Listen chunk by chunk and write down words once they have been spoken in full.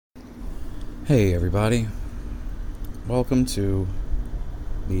Hey everybody, welcome to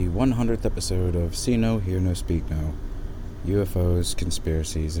the 100th episode of See No, Hear No, Speak No, UFOs,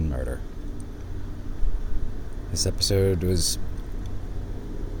 Conspiracies, and Murder. This episode was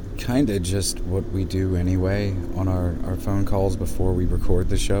kinda just what we do anyway on our phone calls before we record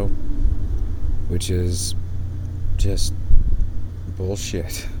the show, which is just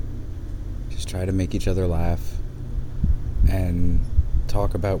bullshit. Just try to make each other laugh and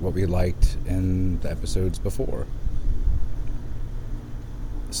talk about what we liked in the episodes before.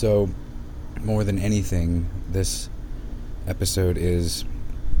 So, more than anything, this episode is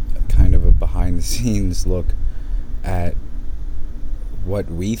kind of a behind-the-scenes look at what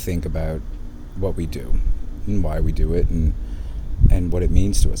we think about what we do and why we do it and what it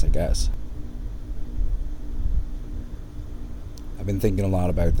means to us, I guess. I've been thinking a lot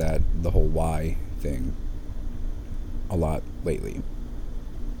about that, the whole why thing, a lot lately.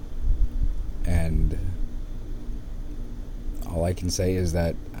 And all I can say is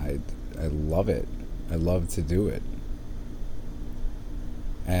that I love it. I love to do it.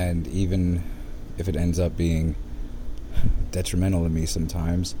 And even if it ends up being detrimental to me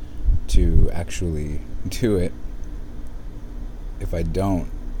sometimes to actually do it, if I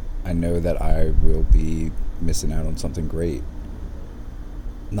don't, I know that I will be missing out on something great.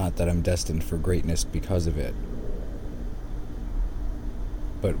 Not that I'm destined for greatness because of it,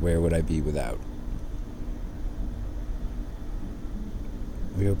 but where would I be without?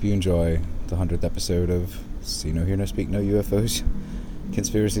 We hope you enjoy the 100th episode of See No, Hear No, Speak No, UFOs,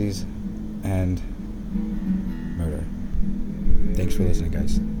 Conspiracies, and Murder. Thanks for listening,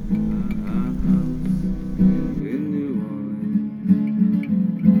 guys.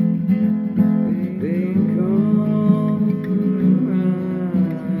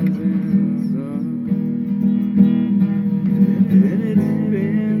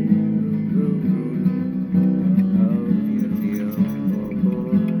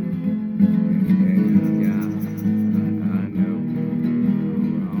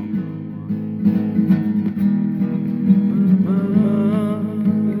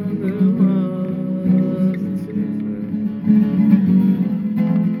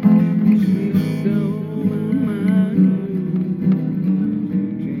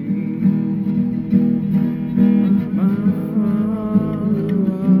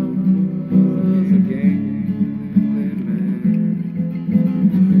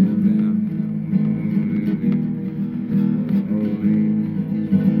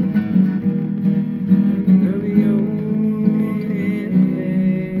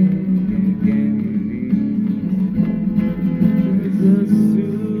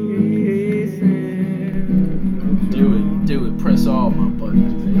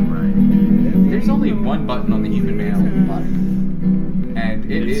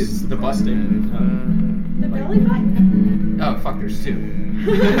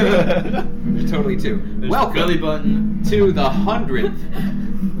 There's totally two. Welcome belly button to the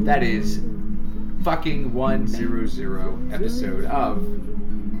 100th. That is fucking 100 episode of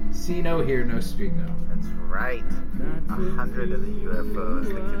See No, Hear No, Speak No. That's right. 100 of the UFOs,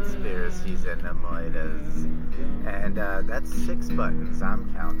 the conspiracies, and the moitas. And that's 6 buttons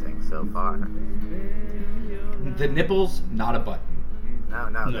I'm counting so far. The nipples, not a button.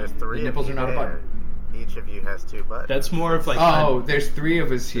 No, there's 3. The nipples are not a button. Each of you has 2 buttons. That's more of like... Oh, there's 3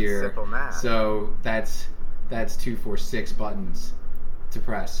 of us here. Simple math. So that's 2, 4, 6 buttons to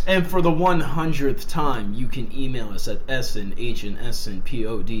press. And for the 100th time, you can email us at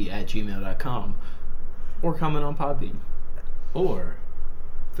snhnspod@gmail.com or comment on Podbean. Or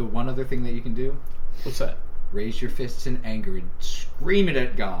the one other thing that you can do. What's that? Raise your fists in anger and scream it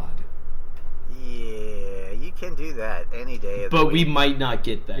at God. Yeah, you can do that any day of the But week. we might not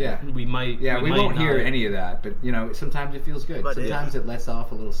get that. Yeah. We might. Yeah, we won't hear any of that. But, sometimes it feels good. But sometimes it lets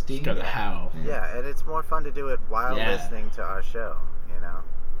off a little steam. Just gotta howl. Yeah, and it's more fun to do it while listening to our show,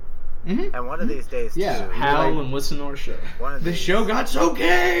 Mm-hmm. And one of these days, too. Howl and listen to our show. The show got so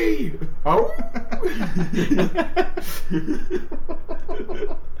gay! Oh!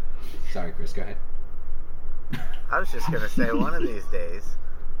 Sorry, Chris, go ahead. I was just going to say, one of these days,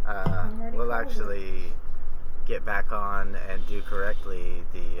 we'll actually get back on and do correctly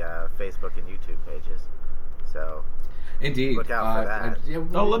the Facebook and YouTube pages. So, indeed. Look out for that.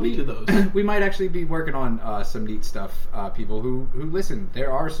 Let me do those. We might actually be working on some neat stuff. People who listen. There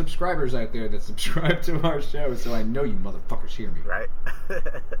are subscribers out there that subscribe to our show, so I know you motherfuckers hear me. Right?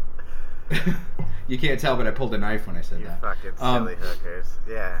 You can't tell, but I pulled a knife when I said You that. fucking silly hookers.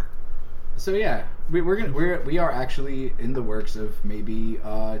 Yeah. So yeah, we are actually in the works of maybe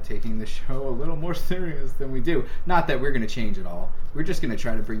taking the show a little more serious than we do. Not that we're gonna change it all. We're just gonna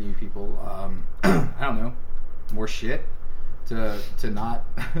try to bring you people, I don't know, more shit to not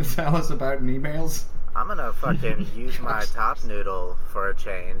tell us about in emails. I'm gonna fucking use my top noodle for a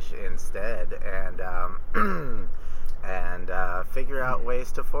change instead, and figure out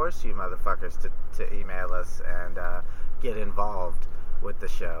ways to force you motherfuckers to email us and get involved with the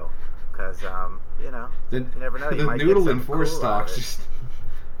show. Because, you never know. You The might noodle get some and force cool out stocks. of it.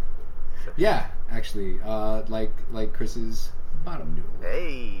 Just yeah, actually, like Chris's bottom noodle,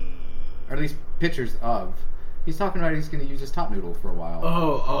 Hey. or at least pictures of. He's talking about he's going to use his top noodle for a while.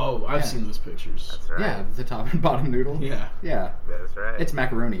 I've Yeah. seen those pictures. That's right. Yeah, the top and bottom noodle. Yeah. Yeah. That's right. It's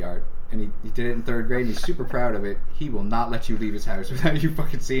macaroni art, and he did it in 3rd grade, and he's super proud of it. He will not let you leave his house without you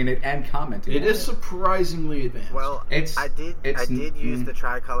fucking seeing it and commenting It on is surprisingly advanced. Well, I did use the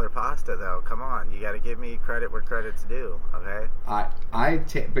tricolor pasta though. Come on, you got to give me credit where credit's due. Okay.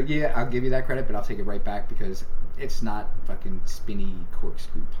 But yeah, I'll give you that credit, but I'll take it right back because it's not fucking spinny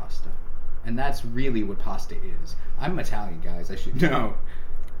corkscrew pasta. And that's really what pasta is. I'm Italian, guys. I should know.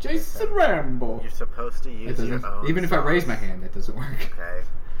 Jason Rambo. You're supposed to It use your doesn't, own even if I sauce. raise my hand, it doesn't work. Okay.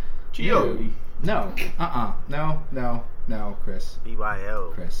 Gio. No. No, Chris.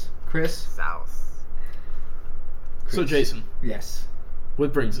 BYO. Chris. Sauce. So, Jason, Yes.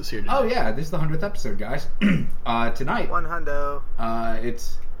 what brings us here today? Oh yeah, this is the 100th episode, guys. Tonight, One hundo.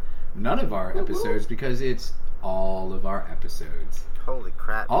 it's none of our episodes because it's all of our episodes. Holy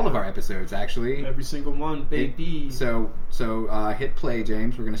crap. All of dude. our episodes, actually. Every single one, baby. So hit play,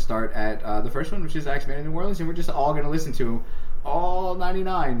 James. We're going to start at the first one, which is X-Men in New Orleans, and we're just all going to listen to all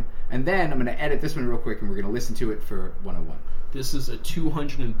 99. And then I'm going to edit this one real quick, and we're going to listen to it for 101. This is a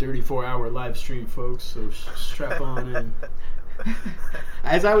 234-hour live stream, folks, so strap on in.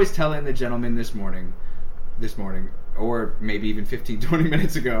 As I was telling the gentleman this morning, or maybe even 15, 20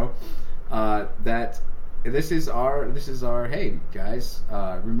 minutes ago, that this is our hey guys,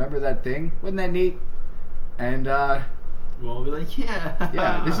 remember that thing? Wasn't that neat? And We'll all be like, yeah.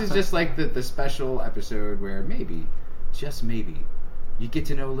 yeah, this is just like the special episode where maybe, just maybe, you get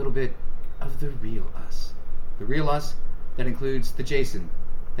to know a little bit of the real us. The real us that includes the Jason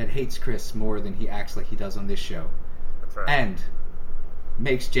that hates Chris more than he acts like he does on this show. That's right. And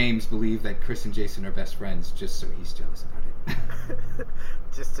makes James believe that Chris and Jason are best friends just so he's jealous about it.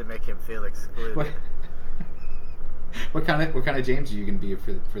 Just to make him feel excluded. What kind of James are you going to be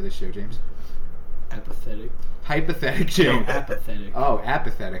for this show, James? Apathetic. Hypothetic No, James. apathetic. Oh,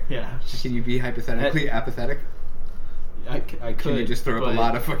 apathetic. Yeah. Can you be hypothetically apathetic? I could. Can you just throw up a but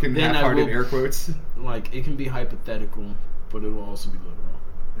lot of fucking then I half-hearted will- air quotes? Like, it can be hypothetical, but it will also be literal.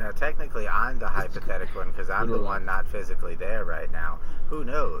 No, technically I'm the hypothetical one because I'm the Literally. one not physically there right now. Who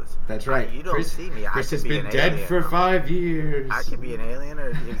knows? That's right. You don't Chris, see me. Chris I could has be been an dead alien. for 5 years. I could be an alien, or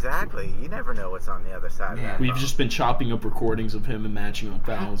exactly. You never know what's on the other side Man. of that. We've phone. just been chopping up recordings of him and matching up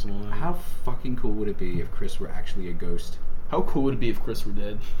vowels and all that. How fucking cool would it be if Chris were actually a ghost? How cool would it be if Chris were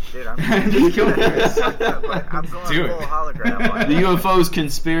dead? Dude, I'm Just kill Chris. I'm going Do full it. hologram on The it. UFOs,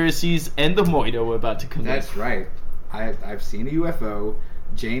 conspiracies, and the Moido are about to come. That's right. I've seen a UFO.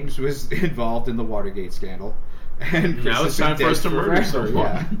 James was involved in the Watergate scandal. And Chris Now has it's been time for dead us to murder forever,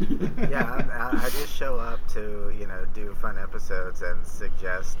 someone. Yeah, I just show up to, do fun episodes and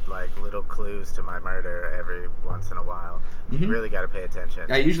suggest, little clues to my murder every once in a while. You Mhm. really got to pay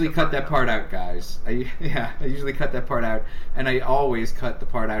attention. I usually to cut find that them. part out, guys. I usually cut that part out, and I always cut the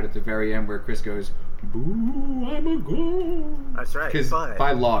part out at the very end where Chris goes, "Boo, I'm a ghost." That's right, Because but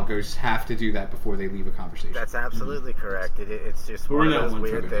by law, ghosts have to do that before they leave a conversation. that's absolutely correct. It's just We're one of not those one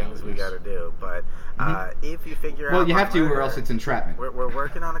weird for things we this. got to do. But if you figure out well, you my have to, or murder- else it's entrapment. We're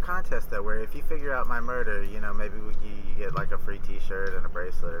working on a contest though, where if you figure out my murder, maybe you get like a free T-shirt and a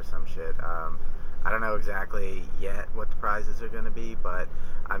bracelet or some shit. I don't know exactly yet what the prizes are going to be, but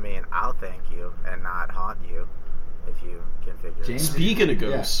I mean, I'll thank you and not haunt you if you can figure James? it out. Speaking of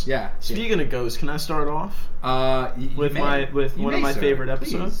ghosts, Yeah. Speaking of ghosts, can I start off? With one of my favorite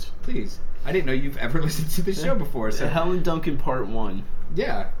episodes? Please. I didn't know you've ever listened to this show before. So Helen Duncan Part 1.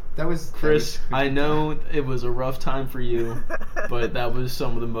 yeah, that was Chris, that was- I know it was a rough time for you, but that was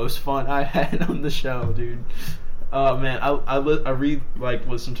some of the most fun I had on the show, dude. Oh man, I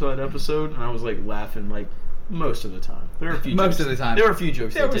listened to that episode and I was laughing most of the time. There were a few Most jokes, of the time. There were a few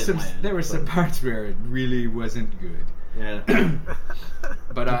jokes there that were didn't some land, there were some but- parts where it really wasn't good. Yeah.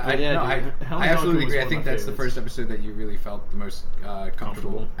 But I yeah, no, dude, Helen I absolutely Duncan was agree. I one of think my that's the favorites. first episode that you really felt the most comfortable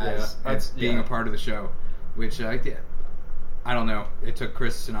Comfortable. as Yeah. being Yeah. a part of the show, which I don't know. It took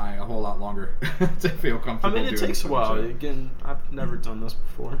Chris and I a whole lot longer to feel I comfortable. mean, it doing takes a this while. show. Again, I've never done this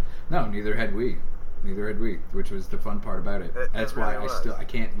before. No, neither had we, which was the fun part about it. That's why really I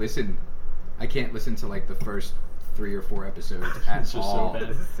can't listen. I can't listen to like the first 3 or 4 episodes at It's just so all.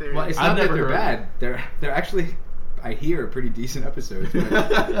 bad. Well, it's I've not that never they're heard bad. They're actually, I hear, pretty decent episodes.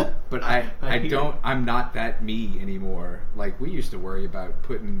 But I hear. don't. I'm not that me anymore. Like we used to worry about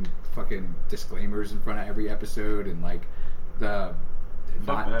putting fucking disclaimers in front of every episode and like the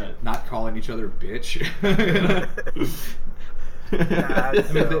Fuck that. not calling each other bitch. That's I mean,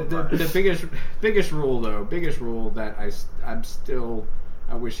 so the funny. biggest rule that I'm still,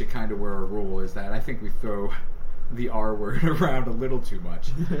 I wish it kind of were a rule, is that I think we throw the R word around a little too much,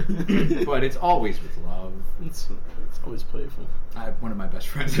 but it's always with love. It's always playful. One of my best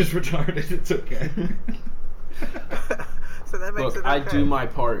friends is retarded. It's okay. So that makes Look, it okay. I do my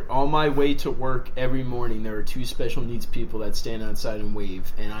part. On my way to work every morning, there are 2 special needs people that stand outside and wave,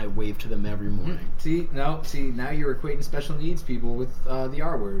 and I wave to them every morning. See, now you're equating special needs people with the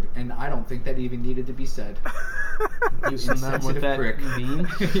R word, and I don't think that even needed to be said. Isn't that what Insensitive that prick. means?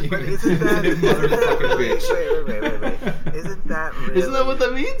 You But isn't that, insensitive motherfucking bitch. wait. Isn't that really Isn't that what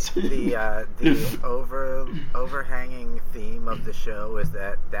that means? the overhanging theme of the show is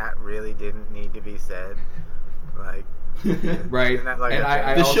that really didn't need to be said? Like, Right. Isn't that like And a-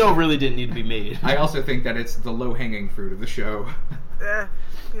 I The also, show really didn't need to be made. I also think that it's the low-hanging fruit of the show.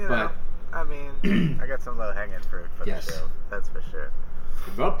 you know, But- I mean, I got some low-hanging fruit for Yes. the show. That's for sure.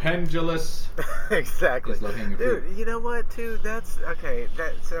 The pendulous. Exactly. Is low-hanging Dude, fruit. you know what, too? That's okay.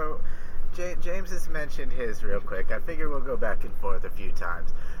 So James has mentioned his real quick. I figure we'll go back and forth a few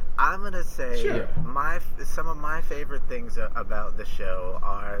times. I'm gonna say Sure. some of my favorite things about the show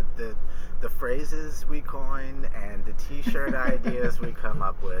are the phrases we coin and the T-shirt ideas we come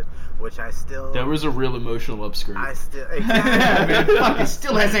up with, which I still That was a real emotional upskirt. I still I mean, fuck, it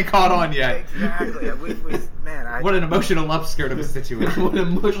still hasn't caught on yet. exactly. We man, What an emotional upskirt of a situation. What an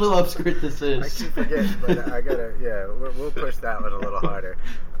emotional upskirt this I is. keep forgetting, but I gotta. Yeah, we'll push that one a little harder.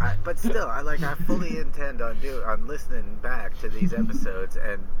 But still, I fully intend on listening back to these episodes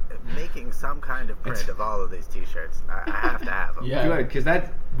and making some kind of print of all of these T-shirts. I have to have them. Yeah. Good, because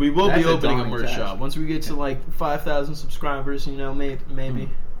that We will That's be a opening a daunting merch task. shop once we get to like 5,000 subscribers. You know, maybe.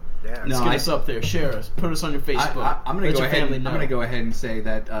 Yeah. Let's No, get I- us up there. Share us. Put us on your Facebook. I'm gonna Let go your ahead. family I'm know. gonna go ahead and say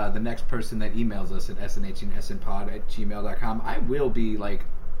that the next person that emails us at snhnpod@gmail.com, I will be like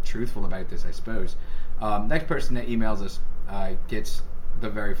truthful about this, I suppose. Next person that emails us gets the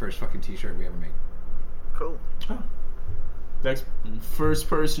very first fucking T-shirt we ever made. Cool. Next, first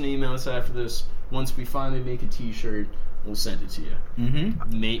person to email us after this. Once we finally make a T-shirt, we'll send it to you.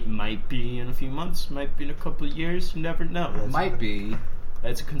 Mm-hmm. Might be in a few months. Might be in a couple of years. You never know. Might be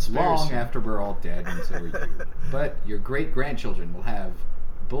That's a conspiracy. long after we're all dead, and so are you. But your great grandchildren will have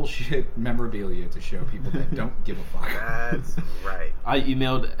bullshit memorabilia to show people that don't give a fuck. That's right. I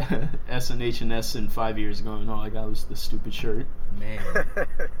emailed SNH&S 5 years ago, and all I got was the stupid shirt. Man,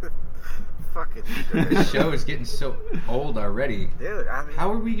 Fucking this show is getting so old already. dude. I mean, How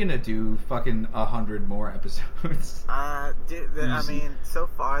are we gonna do fucking 100 more episodes? dude, I Easy. mean, so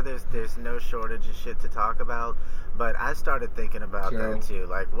far there's no shortage of shit to talk about, but I started thinking about True. that too.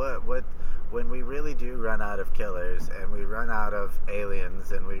 Like, what when we really do run out of killers and we run out of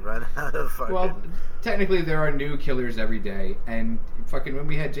aliens and we run out of fucking. Well, technically there are new killers every day, and fucking when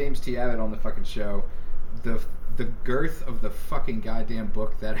we had James T. Abbott on the fucking show, the girth of the fucking goddamn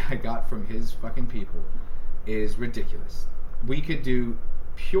book that I got from his fucking people is ridiculous. We could do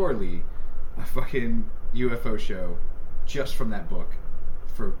purely a fucking UFO show just from that book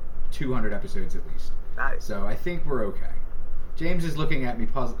for 200 episodes at least. Nice. So I think we're okay. James is looking at me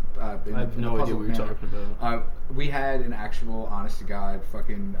puzzled. I have no idea what you're talking about. We had an actual, honest to God,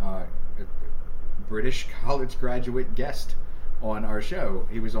 fucking British college graduate guest on our show.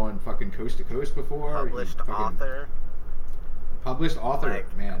 He was on fucking Coast to Coast before. Published He fucking- author, Published author,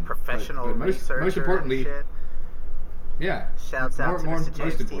 like man. professional But researcher. most importantly, and shit. yeah. Shouts out to Mr. most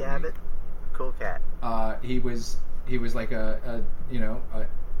James T. importantly, Abbott. Cool cat. He was like an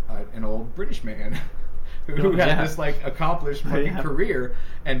old British man who had yeah. this like accomplished fucking Yeah. career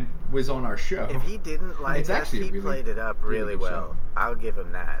and was on our show. If he didn't like It's us, actually a he really, played it up really good well. show. I'll give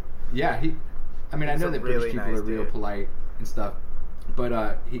him that. Yeah, I mean, I He's know a that really British people nice are real dude. polite and stuff,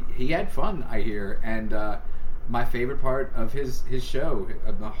 but he had fun, I hear. And my favorite part of his show,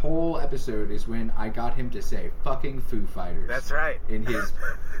 of the whole episode, is when I got him to say "fucking Foo Fighters." That's right. In his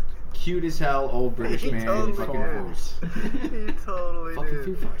cute as hell old British He man totally fucking did. voice. He totally Fucking did.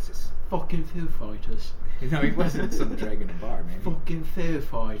 Foo Fighters. Fucking Foo Fighters. You know, he wasn't some drag in a bar, man. Fucking Foo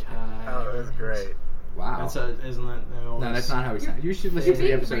Fighters. Oh, it was great. Wow. That's isn't that? No, that's not how he sounds. You should listen You're to the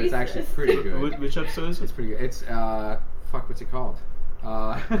being episode. It's actually racist. pretty good. Which episode is It's it? pretty good. It's fuck. What's it called?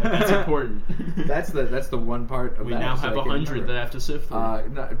 That's important. That's the one part of We that now episode have I can 100 remember. that I have to sift through.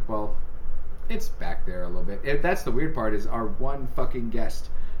 No, well, it's back there a little bit. That's the weird part is our one fucking guest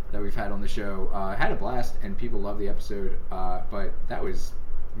that we've had on the show had a blast and people love the episode. But that was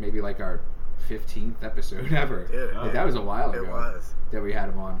maybe like our 15th episode ever. Dude, Like, that was a while ago It was. that we had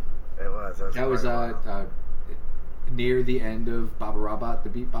him on. It was. That was quite a while. Near the end of Baba Robot, the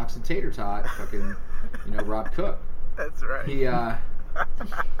Beatbox and Tater Tot, fucking, Rob Cook. That's right. He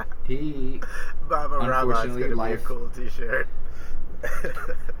Baba Robot's unfortunately, gonna life- be a cool T-shirt.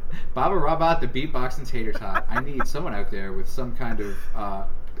 Baba Robot, the Beatbox and Tater Tot. I need someone out there with some kind of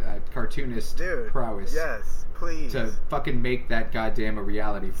cartoonist Dude, prowess yes, please. to fucking make that goddamn a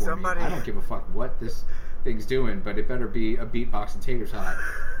reality for Somebody- me. I don't give a fuck what this thing's doing, but it better be a Beatbox and Tater Tot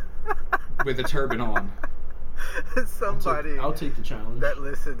with a turban on. Somebody I'll take the challenge. that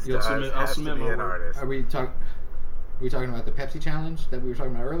listens to You'll us submit- I'll has to submit be my an work. artist. Are we talking about the Pepsi challenge that we were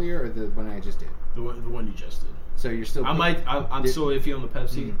talking about earlier, or the one I just did? The one you just did. So you're still. I'm still iffy on the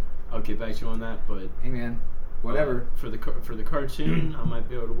Pepsi. Mhm. I'll get back to you on that, but Hey man, whatever. for the cartoon, I might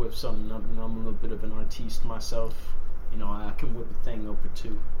be able to whip something up. I'm a little bit of an artiste myself. I can whip a thing up or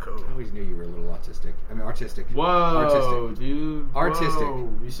two. Cool. I always knew you were a little autistic. I mean, artistic. Whoa, Artistic. dude. Artistic. Whoa.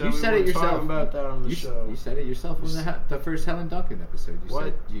 You said, You we said it weren't yourself. talking about that on the show. You said it yourself on the first Helen Duncan episode. You What?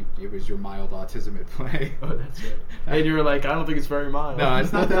 said it was your mild autism at play. Oh, that's right. And you were like, I don't think it's very mild. No,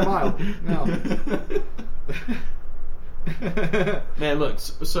 it's not that mild. No. Man, look,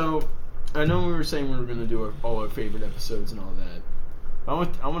 so I know we were saying we were going to do all our favorite episodes and all that. I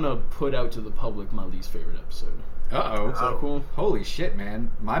want to put out to the public my least favorite episode. Uh-oh. Is that cool? Holy shit,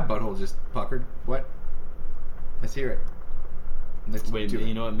 man. My butthole just puckered. What? Let's hear it. Let's Wait, do you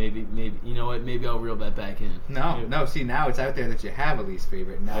it. know what? Maybe I'll reel that back in. No. See, now it's out there that you have a least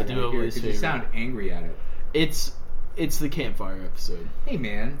favorite. Now I do have a least You favorite. sound angry at it. It's the campfire episode. Hey,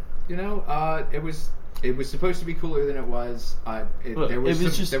 man. It was supposed to be cooler than it was. Look, there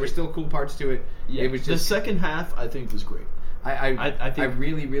were still cool parts to it. Yeah, It was the just second half I think was great. I think-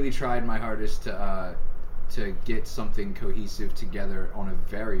 really, really tried my hardest to get something cohesive together on a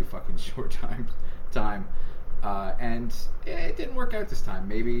very fucking short time. And it didn't work out this time.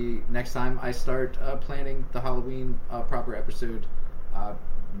 Maybe next time I start planning the Halloween proper episode,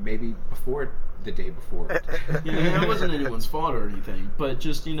 maybe before the day before. Yeah, it wasn't anyone's fault or anything, but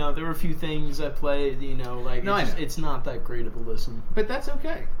just there were a few things at play. No, I know. It's not that great of a listen. But that's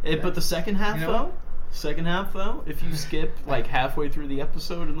okay. But the second half You know though, if you skip like halfway through the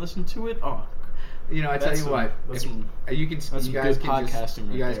episode and listen to it, I tell That's you some- what, that's if- some- you can that's you some guys good can just podcasting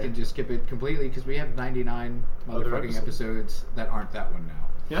right you guys there. can just skip it completely because we have 99 Other motherfucking episodes that aren't that one now.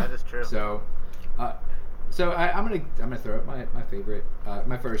 yeah. That is true. So, I'm gonna throw out my favorite,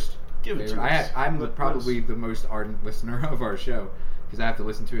 my first. Give it to favorite. us. I'm Let probably us- the most ardent listener of our show because I have to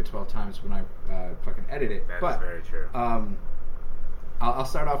listen to it 12 times when I fucking edit it. That is but very true. I'll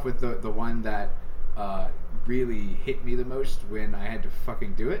start off with the one that really hit me the most when I had to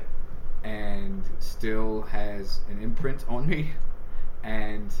fucking do it, and still has an imprint on me.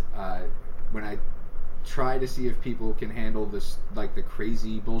 And when I try to see if people can handle this, like the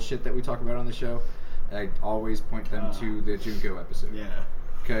crazy bullshit that we talk about on the show, I always point them to the Junko episode. Yeah.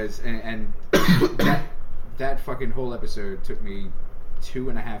 Because and that fucking whole episode took me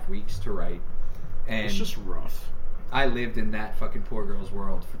 2.5 weeks to write, and It's just rough. I lived in that fucking poor girl's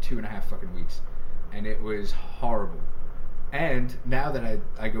world for 2.5 fucking weeks, and it was horrible. And now that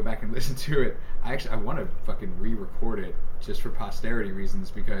I go back and listen to it, I want to fucking re-record it just for posterity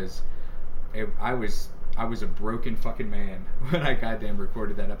reasons because I was a broken fucking man when I goddamn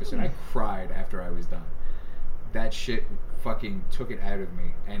recorded that episode. I cried after I was done. That shit fucking took it out of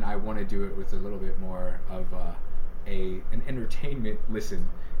me, and I want to do it with a little bit more of an entertainment listen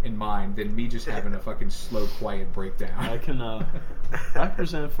in mind than me just having a fucking slow, quiet breakdown. I can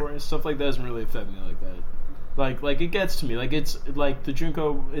present for it. Stuff like that doesn't really affect me like that. Like it gets to me. Like it's like the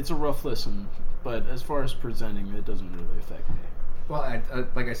Junko. It's a rough listen, but as far as presenting, it doesn't really affect me. Well,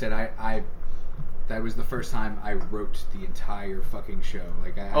 like I said, I that was the first time I wrote the entire fucking show.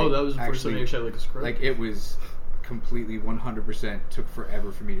 Like that was the first time you actually had like a script. Like it was completely 100% took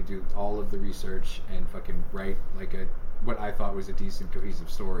forever for me to do all of the research and fucking write like what I thought was a decent cohesive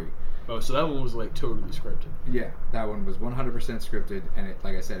story. Oh, so that one was like totally scripted. Yeah, that one was 100% scripted, and it,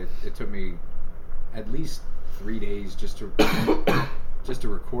 like I said, it took me at least 3 days just to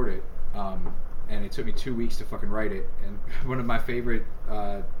record it, and it took me 2 weeks to fucking write it. And one of my favorite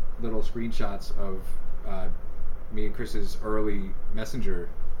little screenshots of me and Chris's early Messenger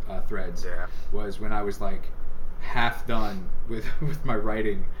threads. Yeah. Was when I was like half done with my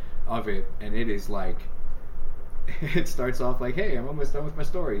writing of it, and it is like it starts off like, hey, I'm almost done with my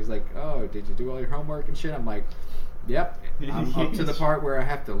story. He's like, oh, did you do all your homework and shit? I'm like, yep. I'm up to the part where I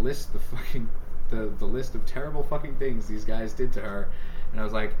have to list the fucking the list of terrible fucking things these guys did to her, and I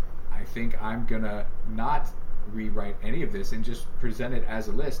was like, I think I'm gonna not rewrite any of this and just present it as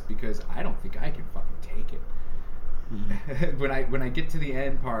a list because I don't think I can fucking take it. Mm-hmm. when I get to the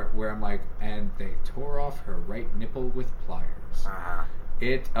end part where I'm like, and they tore off her right nipple with pliers. Uh-huh.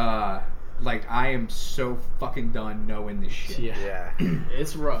 It like I am so fucking done knowing this shit. Yeah.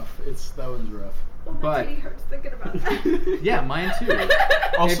 It's rough. That one's rough. Oh, my But- titty hurts thinking about that. Yeah, mine too.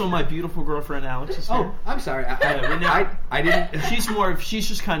 Also, my beautiful girlfriend Alex is here. Oh, I'm sorry. Yeah, we know. I didn't. She's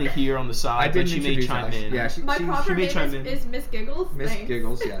just kind of here on the side, I didn't but she may introduce chime Alex. in. Yeah, My she proper may name chime in. is Miss Giggles. Miss Thanks.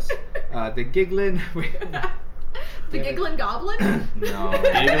 Giggles, yes. The Gigglin. The Gigglin' Goblin? No.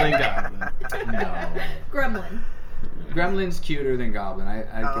 Giggling goblin. No. Gremlin. Gremlin's cuter than Goblin. I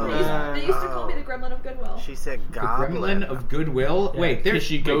Oh. give you that. They used to call me the Gremlin of Goodwill. She said The goblin. Gremlin of Goodwill. Yeah, Wait, there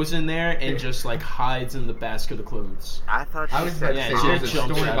she goes in there and just like hides in the basket of clothes. I thought she I was about said to Yeah, say she there's a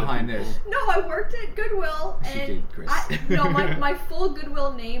jumps story out of behind people. this. No, I worked at Goodwill, She and did, Chris. my full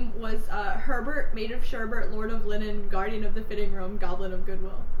Goodwill name was Herbert, Maid of Sherbert, Lord of Linen, Guardian of the Fitting Room, Goblin of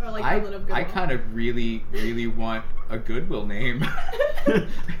Goodwill, or like Goblin of Goodwill. I kind of really want a Goodwill name.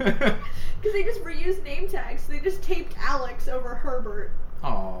 Because they just reused name tags. So they just taped Alex over Herbert.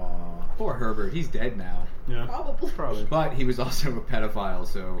 Aw, poor Herbert. He's dead now. Yeah, Probably. But he was also a pedophile,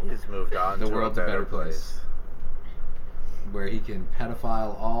 so He's moved on The to world's a better place. where he can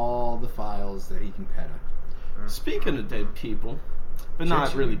pedophile all the files that he can peta. Speaking of dead people, but not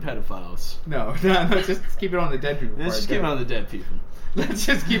Church. really pedophiles. No, let's just keep it on the dead people. Let's part. just keep it on the dead people. Let's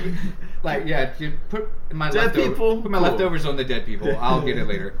just keep it like, yeah, dude, put my Dead people? Put my Cool. leftovers on the dead people. I'll get it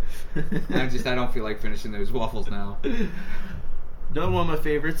later. I don't feel like finishing those waffles now. Another one of my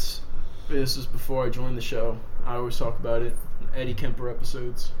favorites. This is before I joined the show. I always talk about it. Eddie Kemper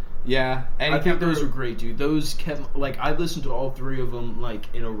episodes. Yeah, Eddie I think Kemper. those were great, dude. Those kept like I listened to all three of them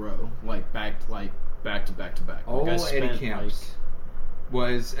like in a row, like back to back. Oh, Like, I spent, Eddie Kemps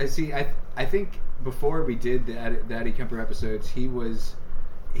was. I think before we did the Eddie Kemper episodes, he was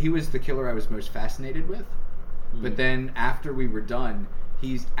the killer I was most fascinated with. But then after we were done,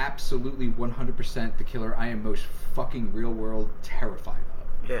 he's absolutely 100% the killer I am most fucking real world terrified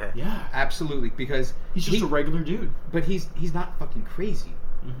of. Yeah. Yeah, Absolutely, because he's just a regular dude. But he's not fucking crazy.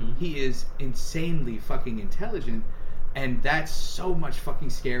 Mm-hmm. He is insanely fucking intelligent, and that's so much fucking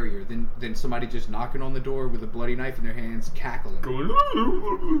scarier than somebody just knocking on the door with a bloody knife in their hands, cackling.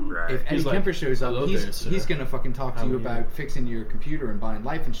 Right. If Eddie He's like, Kemper shows up, "Hello he's there, sir. he's gonna fucking talk to How you are you?" about fixing your computer and buying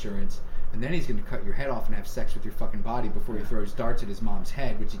life insurance, and then he's gonna cut your head off and have sex with your fucking body before he throws darts at his mom's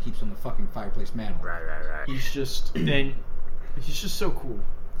head, which he keeps on the fucking fireplace mantle. Right. He's just so cool.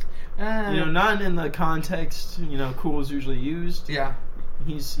 Not in the context cool is usually used. Yeah.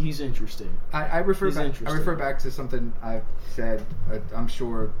 He's interesting. I refer He's back. I interesting. refer back to something I've said. I'm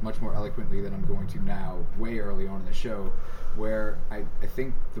sure much more eloquently than I'm going to now. Way early on in the show, where I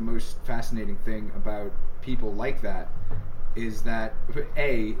think the most fascinating thing about people like that is that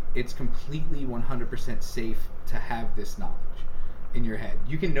it's completely 100% safe to have this knowledge in your head.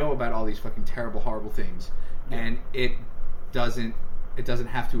 You can know about all these fucking terrible, horrible things, and it doesn't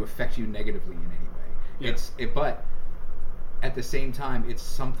have to affect you negatively in any way. Yeah. But at the same time, it's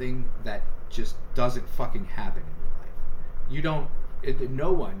something that just doesn't fucking happen in your life. You don't.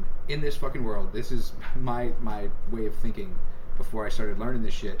 No one in this fucking world. This is my way of thinking. Before I started learning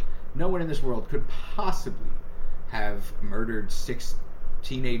this shit, no one in this world could possibly have murdered 6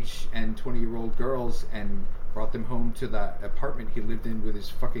 teenage and 20-year-old girls and brought them home to the apartment he lived in with his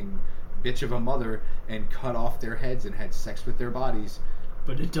fucking bitch of a mother and cut off their heads and had sex with their bodies.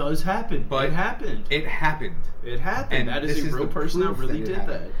 But it does happen. But it happened. It happened. It happened. And That is this a is real the person that proof really that it did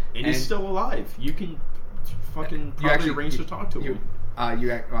happened. that. And he's still alive. You can fucking probably arrange to talk to him.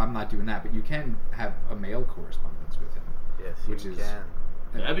 I'm not doing that, but you can have a mail correspondence with him. Yes, Which you is- can.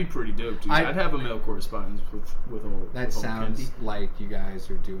 That'd be pretty dope, dude. I'd have a mail correspondence with old. That with old sounds Kenty. like you guys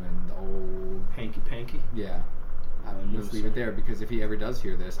are doing the old. hanky panky. Yeah. Let's leave it there, because if he ever does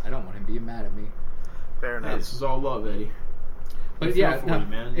hear this, I don't want him being mad at me. Fair Hey, enough. this is all love, Eddie. But I yeah, feel for you,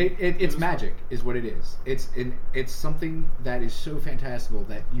 man. it's magic, is what it is. It's something that is so fantastical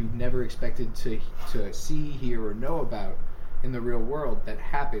that you never expected to see, hear, or know about in the real world that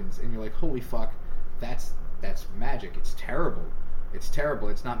happens, and you're like, holy fuck, that's magic. It's terrible. It's terrible.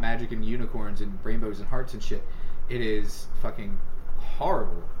 It's not magic and unicorns and rainbows and hearts and shit. It is fucking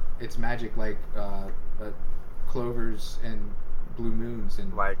horrible. It's magic like clovers and blue moons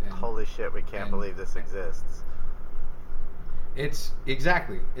and Like, and holy shit, we can't and- believe this exists. It's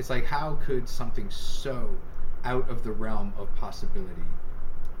exactly. It's like, how could something so out of the realm of possibility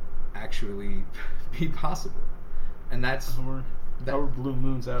actually be possible? And that's How are blue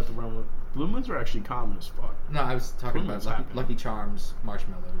moons out the realm of... Blue moons are actually common as fuck. no. I was talking Blue about moons happen. Lucky Charms,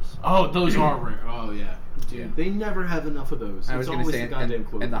 marshmallows. Oh, those are rare. Oh, yeah. Dude, Yeah. they never have enough of those. I was It's going to always say, the goddamn and the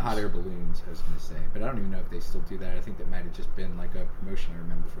clovers. hot air balloons. I was going to say, but I don't even know if they still do that. I think that might have just been like a promotion I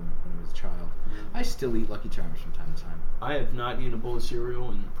remember from when I was a child. I still eat Lucky Charms from time to time. I have not eaten a bowl of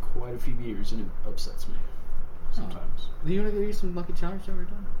cereal in quite a few years, and it upsets me sometimes. Do you want to go eat some Lucky Charms when we're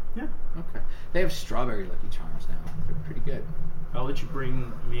done? Yeah. Okay. They have strawberry Lucky Charms now. They're pretty good. I'll let you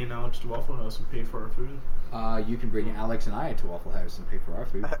bring me and Alex to Waffle House and pay for our food. You can bring Alex and I to Waffle House and pay for our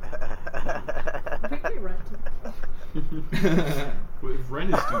food. Bring me rent. Well, if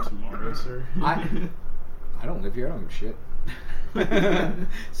rent is due tomorrow, sir. I don't live here. I don't give a shit.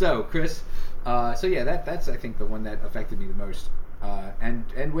 So, Chris, so yeah, that's I think the one that affected me the most.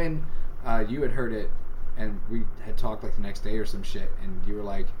 And when you had heard it, and we had talked like the next day or some shit, and you were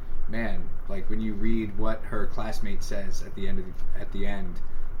like, man, like when you read what her classmate says at the end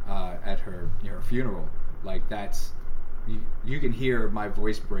at her funeral, like that's you can hear my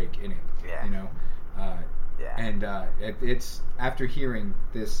voice break in it. Yeah. You know. Yeah. And it's after hearing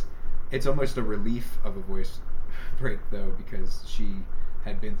this, it's almost a relief of a voice break though, because she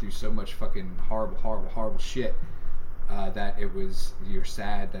had been through so much fucking horrible shit that you're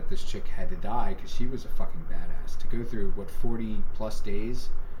sad that this chick had to die, because she was a fucking badass. To go through 40 plus days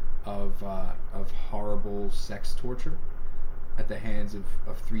of horrible sex torture at the hands of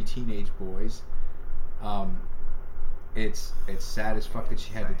 3 teenage boys. It's sad as fuck that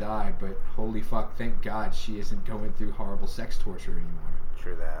she had to die, but holy fuck, thank God she isn't going through horrible sex torture anymore.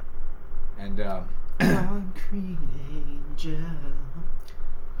 True that. And Concrete angel.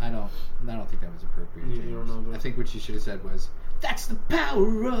 I don't think that was appropriate, You James. don't know those? I think what you should have said was, "That's the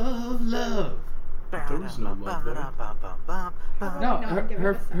power of love." There was no love there. No, No, give it a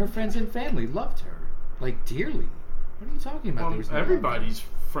her sound. friends and family loved her, like, dearly. What are you talking about? There Well, was no love everybody's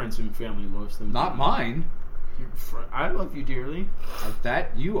friends and family loves them. there. Not mine. I love you dearly.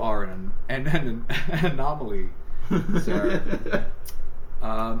 That you are an anomaly, sir.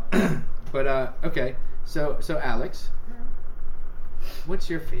 But okay. So Alex, what's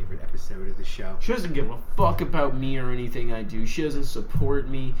your favorite episode of the show? She doesn't give a fuck about me or anything I do. She doesn't support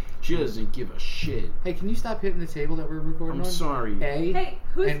me. She doesn't give a shit. Hey, can you stop hitting the table that we're recording I'm on? sorry. Hey. Hey,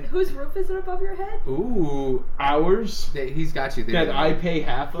 whose roof is it above your head? Ooh. Ours He's got you there. that I pay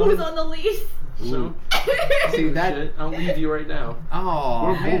half of. Who's on the lease? So, See that? shit, I'll leave you right now.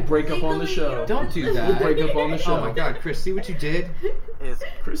 Oh, We'll break up on the Legally, show. don't do that. We'll break up on the show. Oh my God, Chris! See what you did?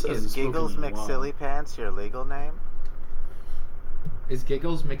 Chris hasn't Is spoken Giggles in a while. McSillypants your legal name? Is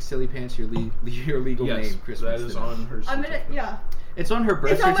Giggles McSillypants your legal Yes, name, Chris? that is Winston? on her. I'm gonna, yeah. It's on her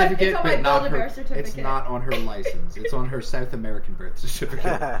birth It's on my- certificate, it's on my but not Build-A-Bear her. It's certificate. not on her license. It's on her South American birth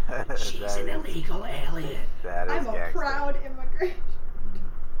certificate. She's an illegal alien. That is I'm a gangster. proud immigrant.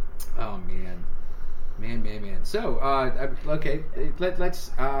 Oh man. So, okay,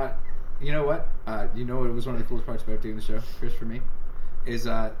 let's. You know what? You know what was one of the coolest parts about doing the show, Chris, for me, is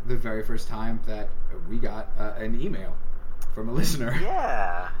the very first time that we got an email from a listener.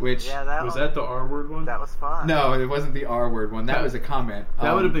 Yeah. Which- yeah, that Was one- that the R word one? That was fun. No, it wasn't the R word one. That That- was a comment.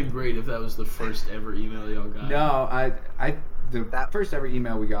 That would have been great if that was the first ever email y'all got. No, the That- first ever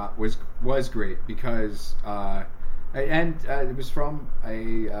email we got was great because it was from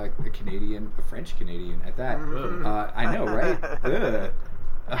a Canadian, a French Canadian at that. Mhm. I know, right? Ugh.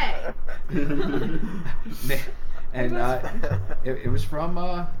 Hey. And it was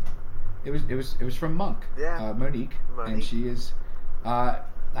from it was from Monk. Yeah. Monique, and Monique. she is.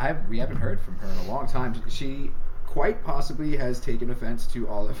 We haven't heard from her in a long time. She quite possibly has taken offense to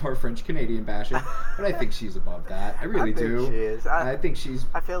all of our French Canadian bashing, but I think she's above that. I really I think do. she is. I think she's.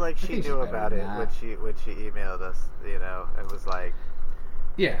 I feel like I she think knew she's better about than it that. when she emailed us, you know, and was like,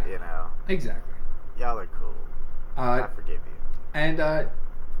 Yeah. you know, Exactly. y'all are cool. I forgive you. And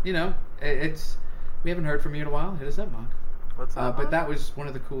you know, it's we haven't heard from you in a while. Hit us up, Monk. What's up? But that was one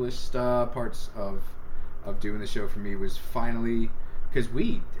of the coolest parts of doing the show for me, was finally, because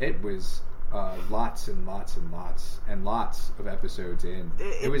it was lots and lots and lots and lots of episodes in.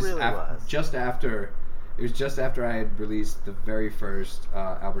 It really was. Just after. It was just after I had released the very first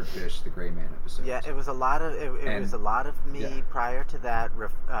Albert Fish, the Gray Man episode. Yeah, it was a lot of it was a lot of me yeah. prior to that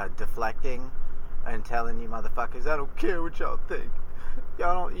deflecting and telling you motherfuckers, I don't care what y'all think.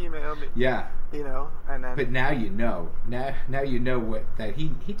 Y'all don't email me. Yeah. You know, and then But now you know. Now you know that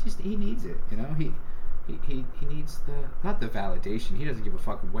he needs it. You know, he needs not the validation. He doesn't give a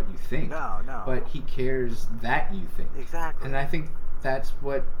fuck what you think. No. But he cares that you think. Exactly. And I think that's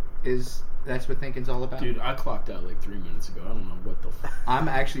what thinking's all about. Dude, I clocked out like 3 minutes ago. I don't know what the fuck. I'm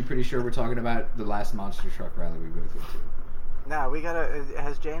actually pretty sure we're talking about the last monster truck rally we both went to. No, we gotta.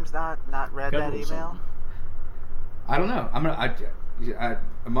 Has James not read that email? Something. I don't know. I'm gonna.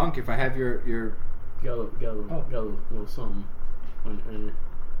 A Monk. If I have your. Got a little something.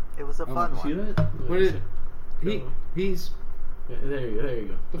 It was a fun See one. that? What is it? He's. There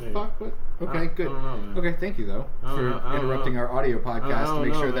you go. The fuck? What? Okay, good. I don't know, man. Okay, thank you though I don't for know, I don't interrupting know. our audio podcast to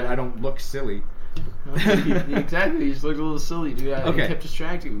make sure that I don't look silly. Exactly. You just looked a little silly, dude. Okay. It kept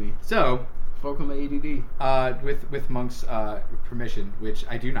distracting me. So, Fuck with my ADD. with Monk's permission, which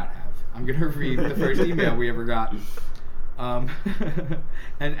I do not have, I'm gonna read the first email we ever got. And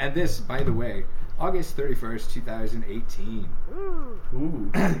this, by the way, August 31st, 2018.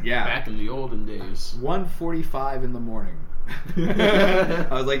 Ooh. Yeah. Back in the olden days. 1:45 in the morning. I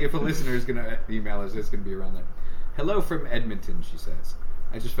was like, if a listener is gonna email us, it's gonna be around then. Hello from Edmonton, she says.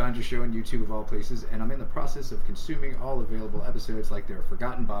 I just found your show on YouTube of all places, and I'm in the process of consuming all available episodes like they're a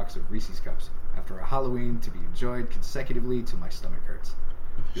forgotten box of Reese's Cups after a Halloween to be enjoyed consecutively till my stomach hurts.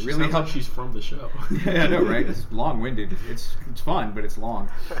 It really Sounds like helps. she's from the show. Yeah, I know, right? It's long-winded. It's fun, but it's long.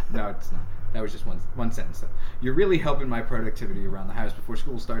 No, it's not. That was just one sentence, though. You're really helping my productivity around the house before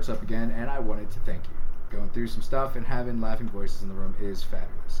school starts up again, and I wanted to thank you. Going through some stuff and having laughing voices in the room is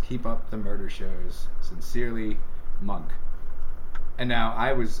fabulous. Keep up the murder shows. Sincerely, Monk. And now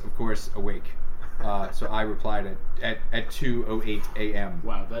I was, of course, awake. So I replied at 2:08 a.m.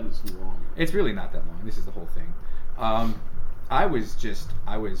 Wow, that is long. It's really not that long. This is the whole thing. I was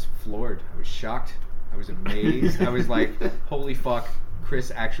floored. I was shocked. I was amazed. I was like, holy fuck,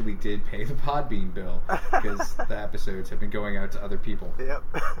 Chris actually did pay the Podbean bill because the episodes have been going out to other people. Yep.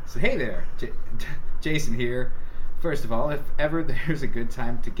 So hey there, Jason here. First of all, if ever there's a good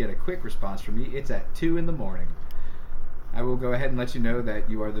time to get a quick response from me, it's at 2 in the morning. I will go ahead and let you know that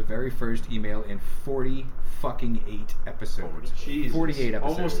you are the very first email in 48 episodes. Jesus. 48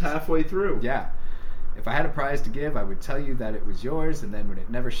 episodes. Almost halfway through. Yeah. If I had a prize to give, I would tell you that it was yours, and then when it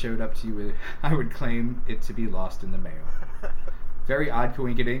never showed up to you, I would claim it to be lost in the mail. Very odd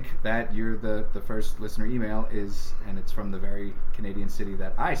coinkydink that you're the first listener email is, and it's from the very Canadian city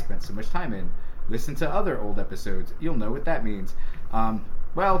that I spent so much time in. Listen to other old episodes. You'll know what that means.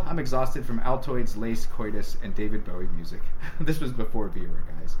 Well, I'm exhausted from Altoids, Lace, Coitus, and David Bowie music. This was before Vera,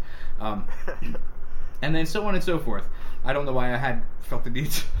 guys. And then so on and so forth. I don't know why I had felt the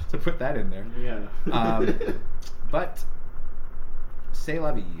need to put that in there. Yeah. But c'est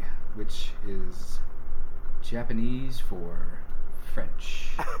la vie, which is Japanese for French.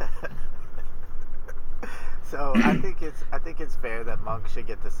 So I think it's fair that Monk should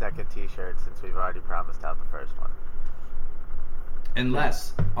get the second T-shirt since we've already promised out the first one.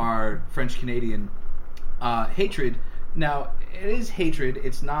 Unless our French Canadian hatred. Now it is hatred.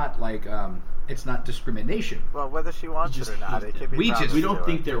 It's not like it's not discrimination. Well, whether she wants it or not, it could be. We don't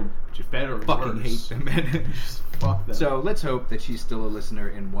think they're better or Fucking worse. hate them. Just fuck them. So let's hope that she's still a listener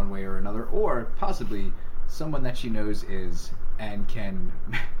in one way or another, or possibly someone that she knows is and can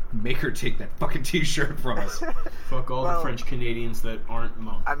make her take that fucking T-shirt from us. Fuck all the French Canadians that aren't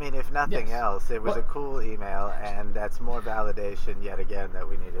Monk. I mean, if nothing else, it was a cool email, and that's more validation yet again that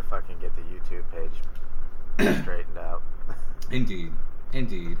we need to fucking get the YouTube page straightened out. Indeed.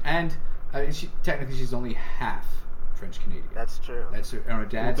 And technically she's only half French Canadian. That's true. That's on her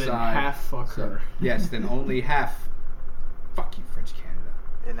dad's Well, then side. half fuck her. Yes, then only half. Fuck you, French Canada.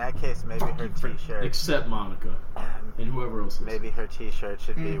 In that case, maybe her T-shirt. Except Monica and whoever else is. Maybe her T-shirt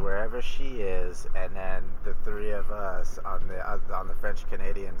should be wherever she is, and then the three of us on the French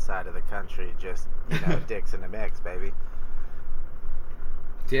Canadian side of the country, just dicks in the mix, baby.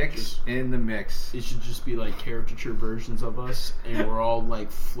 Dicks in the mix. It should just be like caricature versions of us, and we're all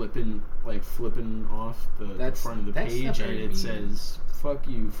like flipping off the front of the page, and it says "Fuck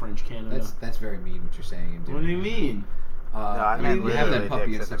you, French Canada." That's very mean what you're saying. And doing. What do you mean? No, I mean we have that literally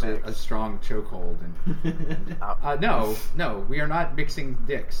puppy in dicks in such the a mix. strong chokehold, and no, we are not mixing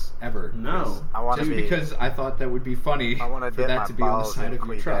dicks ever. No. Chris. I want to Just be. because I thought that would be funny I want to for dip that my to be on the balls side in of your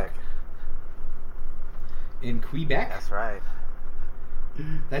Quebec. truck. In Quebec? That's right.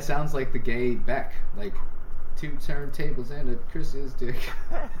 That sounds like the gay Beck. Like, 2 turntables and a Chris's dick.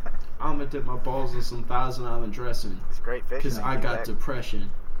 I'm gonna dip my balls in some Thousand Island dressing It's great fishing. because in I got Quebec. depression.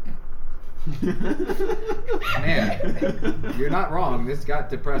 Man, you're not wrong. This got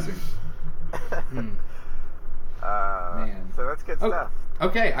depressing. Man. So that's good stuff.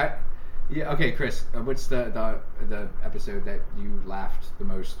 Okay, Yeah. Okay, Chris. What's the episode that you laughed the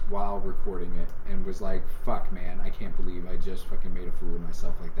most while recording it and was like, "Fuck, man, I can't believe I just fucking made a fool of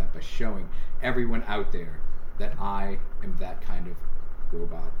myself like that by showing everyone out there that I am that kind of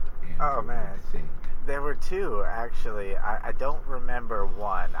robot." Oh, man. Thing. There were two, actually. I don't remember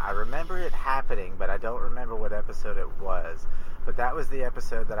one. I remember it happening, but I don't remember what episode it was. But that was the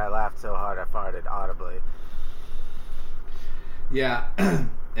episode that I laughed so hard I farted audibly. Yeah,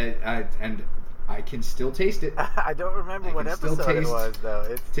 and I can still taste it. I don't remember I what can still episode it taste- was, though.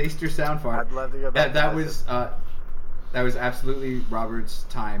 It's, Taste your sound fart. I'd love to go back. That was absolutely Robert's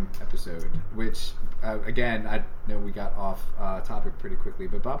time episode, which again, I know we got off topic pretty quickly,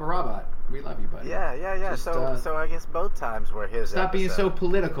 but Baba Robot, we love you, buddy. Yeah. Just, so I guess both times were his. Stop being so episode.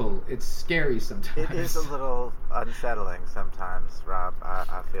 political. It's scary sometimes. It is a little unsettling sometimes, Rob.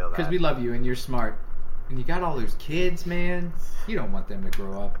 I feel that. Because we love you and you're smart. And you got all those kids, man. You don't want them to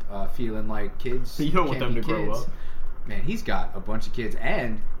grow up feeling like kids. You don't want can't them be to grow kids. up. Man, he's got a bunch of kids,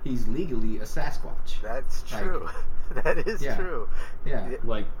 and he's legally a Sasquatch. That's true. That is Yeah. true. Yeah.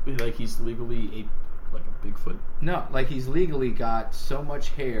 Like he's legally a Bigfoot. No, like he's legally got so much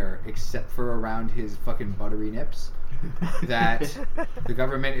hair, except for around his fucking buttery nips, that the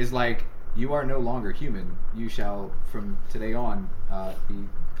government is like, you are no longer human. You shall, from today on, be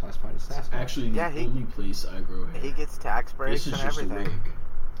classified as Sasquatch. Actually, Yeah, the he- only place I grow hair. He gets tax breaks This is and just a everything. wig.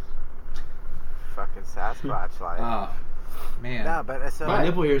 Fucking Sasquatch life. Oh, man. No, but so. My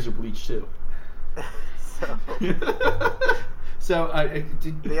nipple hairs are bleached too. so So,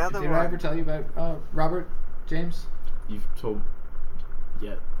 did The other I one- ever tell you about Robert James? You've told.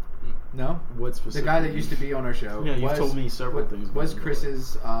 Yeah. No? What The specific? guy that used to be on our show. Yeah, you've was, told me several things about Was him.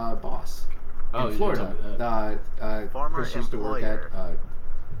 Chris's boss Oh, in you Florida. did tell me that. Former Chris used to work employer.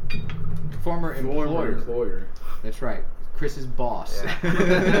 at former employer. That's right. Chris's boss.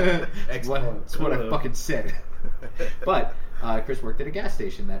 Yeah. That's what I fucking said. But Chris worked at a gas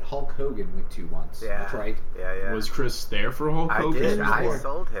station that Hulk Hogan went to once. Yeah. That's right. Yeah. Was Chris there for Hulk I Hogan? did. I Or-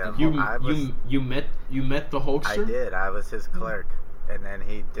 sold him. You met the Hulkster? I did. I was his clerk, and then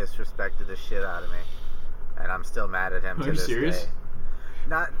he disrespected the shit out of me, and I'm still mad at him Are to you this serious? day.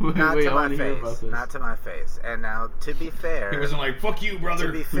 Not Wait, to I my wanna hear about face. this. Not to my face. And now, to be fair, He wasn't like, fuck you, brother.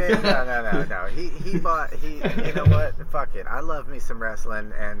 to be fair, no. He bought. You know what? Fuck it. I love me some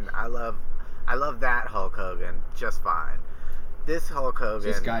wrestling, and I love that Hulk Hogan just fine. This Hulk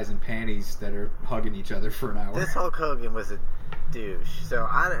Hogan. Just guys in panties that are hugging each other for an hour. This Hulk Hogan was a douche. So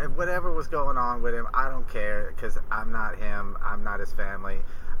whatever was going on with him, I don't care because I'm not him. I'm not his family.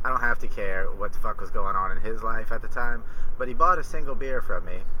 I don't have to care what the fuck was going on in his life at the time. But he bought a single beer from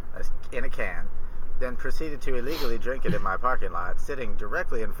me in a can, then proceeded to illegally drink it in my parking lot, sitting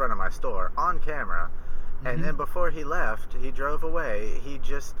directly in front of my store on camera. And then before he left, he drove away. He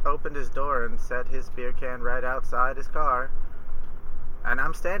just opened his door and set his beer can right outside his car. And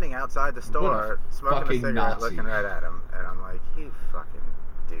I'm standing outside the store, smoking a fucking cigarette, Nazi. looking right at him. And I'm like, you fucking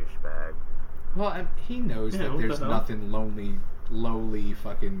douchebag. Well, he knows Yeah, that what the there's hell? nothing lowly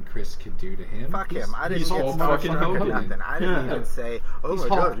fucking Chris could do to him. Fuck him. I didn't he's get Hulk starstruck fucking or Hogan. nothing. I didn't Yeah. even say, oh He's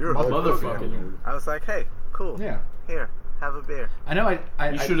my Hulk god, you're Hulk Hogan. Motherfucking. I was like, hey, cool. Yeah. Here, have a beer. I know.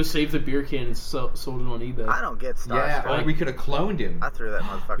 You should have saved the beer can and sold it on eBay. I don't get Yeah, starstruck. or we could have cloned him. I threw that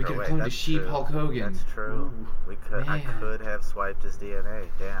motherfucker We could away. have cloned the That's sheep true. Hulk Hogan. That's true. Ooh. We could. I Man. could have swiped his DNA.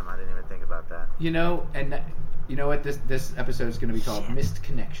 Damn, I didn't even think about that. You know, and you know what? This episode is going to be called Missed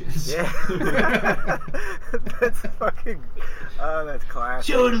Connections. Yeah. That's fucking. Oh, that's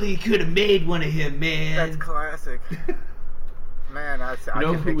classic. Totally could have made one of him, man. That's classic. Man, I You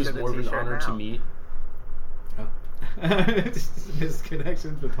know can who was picture the more of an t-shirt honor now. to meet? Missed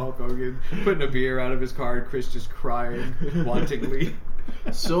Connections with Hulk Hogan putting a beer out of his car and Chris just crying wantingly.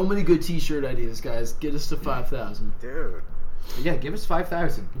 So many good T-shirt ideas, guys. Get us to 5,000. Dude. Yeah, give us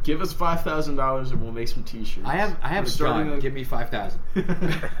 5,000. Give us $5,000 and we'll make some T-shirts. I have We're a starting gun. Give me 5,000.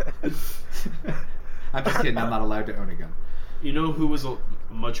 I'm just kidding. I'm not allowed to own a gun. You know who was a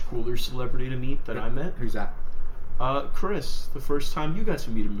much cooler celebrity to meet that I met? Who's that? Chris. The first time you got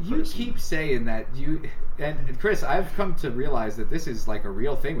to meet him in You person. keep saying that and Chris, I've come to realize that this is like a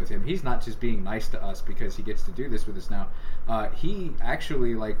real thing with him. He's not just being nice to us because he gets to do this with us now. He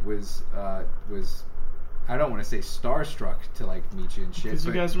actually like was I don't want to say starstruck to like meet you and shit. Because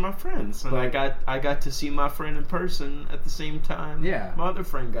you but- guys are my friends, and but- I got to see my friend in person at the same time. Yeah. My other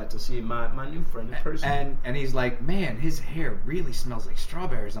friend got to see my new friend in person. and he's like, man, his hair really smells like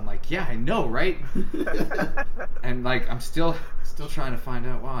strawberries. I'm like, yeah, I know, right? And like, I'm still trying to find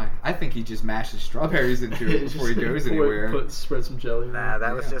out why. I think he just mashes strawberries into it before he goes anywhere. Spread some jelly on Nah, it.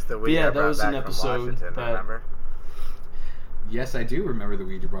 that was Yeah. just the weed Yeah, I that brought was back an from episode Washington, that- remember? yes, I do remember the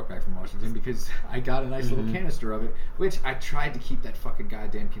weed you brought back from Washington because I got a nice little canister of it, which I tried to keep that fucking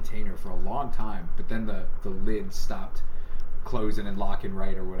goddamn container for a long time, but then the lid stopped closing and locking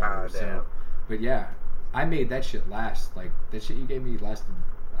right or whatever. Oh, damn. But yeah, I made that shit last. Like, that shit you gave me lasted,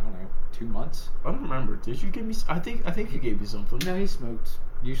 I don't know, 2 months? I don't remember. Did you give me? I think you gave me something. No, he smoked.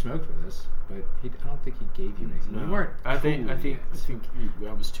 You smoked with us, but I don't think he gave you anything. No. We weren't. I think I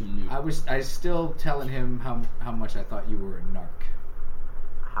was too new. I was still telling him how much I thought you were a narc.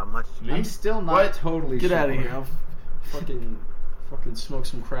 How much? Me? I'm still not What? totally Get sure. out of here! I'll fucking smoke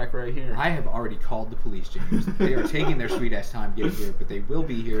some crack right here. I have already called the police, James. They are taking their sweet ass time getting here, but they will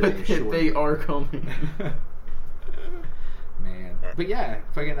be here. They assure They me. are coming. Man, but yeah,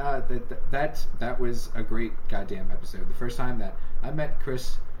 fucking that was a great goddamn episode. The first time that I met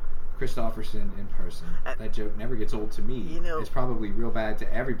Christopherson in person. That joke never gets old to me. You know, it's probably real bad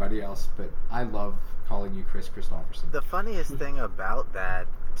to everybody else, but I love calling you Chris Christopherson. The funniest thing about that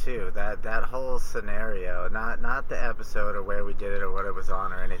too, that whole scenario, not the episode or where we did it or what it was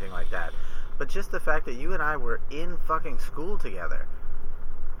on or anything like that, but just the fact that you and I were in fucking school together.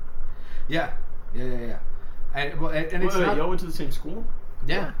 Yeah. And it's Wait, not, y'all went to the same school?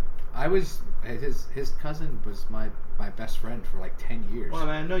 yeah. I was his cousin was my best friend for like 10 years. Well,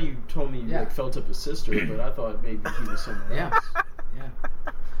 I know you told me you felt up his sister, but I thought maybe he was someone Yeah. else. Yeah.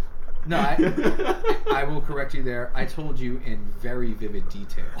 No, I will correct you there. I told you in very vivid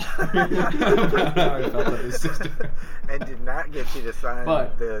detail about how I felt of his sister. And did not get you to sign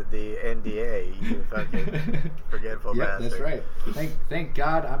But- the NDA, you fucking forgetful Yeah, bastard. that's right. Thank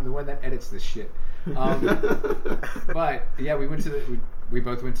God I'm the one that edits this shit. But yeah, we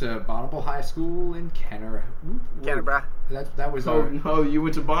both went to Bonneville High School in Kenner. Canberra. That was Oh our no, you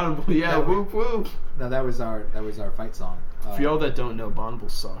went to Bonneville. Yeah, That- whoop whoop. no, that was our fight song. For y'all that don't know, Bonneville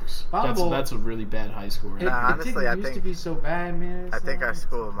sucks. Bonneville- That's a really bad high school. Right? It, Nah, it honestly, didn't I used think- to be so bad, man. I think our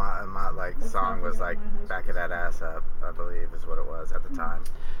school like song was like "Back of That Ass Up," I believe is what it was at the time.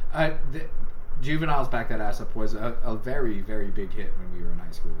 Juveniles Back That Ass Up was a very, very big hit when we were in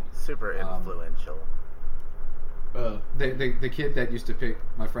high school. Super influential. The kid that used to pick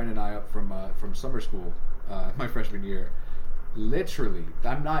my friend and I up from summer school my freshman year, literally,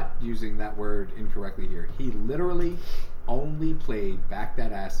 I'm not using that word incorrectly here, he literally only played Back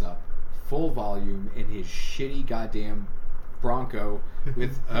That Ass Up full volume in his shitty goddamn Bronco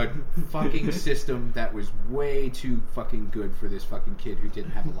with a fucking system that was way too fucking good for this fucking kid who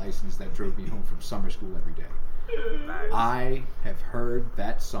didn't have a license that drove me home from summer school every day. Nice. I have heard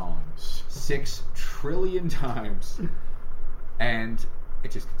that song 6 trillion times, and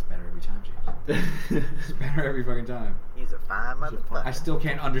it just gets better every time, James. It's better every fucking time. He's a fine motherfucker. I still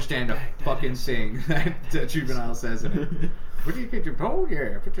can't understand a fucking thing that Juvenile says in it. What do you get your toe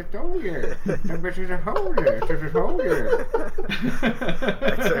here? Put your toe here. There's a hole here. There's a hole here.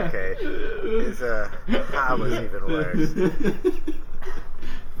 That's okay. His high was even worse.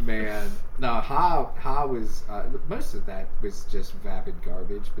 Man, no, Ha was most of that was just vapid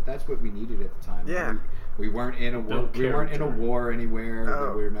garbage, but that's what we needed at the time. Yeah. We weren't in a war. No We weren't in a character. war anywhere. Oh.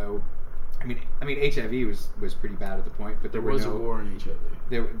 There were no. I mean, HIV was pretty bad at the point, but There there was were a no. war in HIV.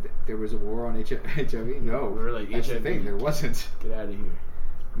 There was a war on HIV. No, We were like, that's HIV. the thing. There wasn't. Get out of here.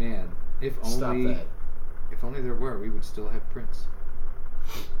 Man, if Stop only that. if only there were, we would still have Prince.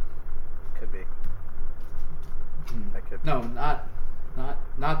 Could be. That could be. No,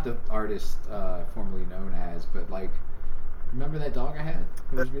 not the artist formerly known as, but like, remember that dog I had?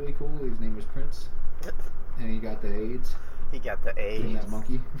 It was really cool. His name was Prince, and he got the AIDS He got the from AIDS. that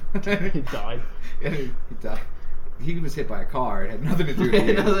monkey. He died. And he died. He was hit by a car. It had nothing to do with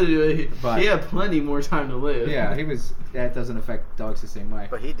the Nothing to do with it. But- He had plenty more time to live. Yeah, he was. That doesn't affect dogs the same way.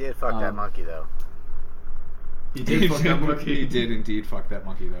 But he did fuck that Um, monkey though. He did fuck that monkey. He did indeed fuck that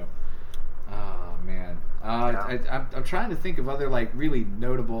monkey though. Oh man. Yeah. I'm trying to think of other like really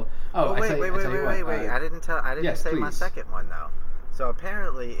notable. Oh, Oh, I wait, tell you- wait, I tell you wait, what, wait. I didn't yes, say my please. second one though. So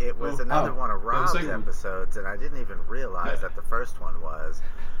apparently it was Oh. another Oh. one of the Rob's second one. episodes, and I didn't even realize that the first one was.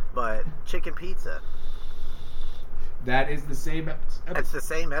 But chicken pizza. That is the same episode. It's the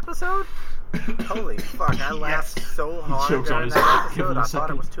same episode? Holy fuck, I laughed so hard chokes on during his that Give him episode. a I thought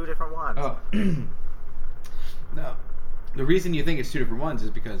second. it was two different ones. Oh. No. The reason you think it's two different ones is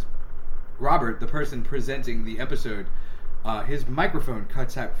because Robert, the person presenting the episode, his microphone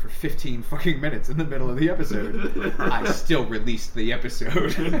cuts out for 15 fucking minutes in the middle of the episode. I still released the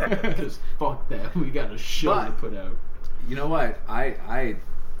episode. Because fuck that. We got a show to But- put out. You know what? I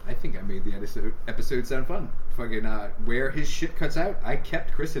think I made the episode sound fun. Fucking where his shit cuts out, I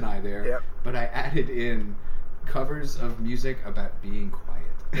kept Chris and I there, Yep. but I added in covers of music about being quiet.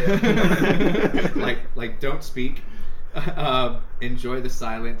 Yeah. like don't speak, enjoy the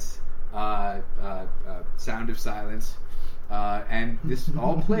silence, sound of silence. And this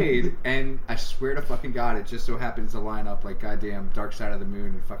all played, and I swear to fucking God, it just so happens to line up like goddamn Dark Side of the Moon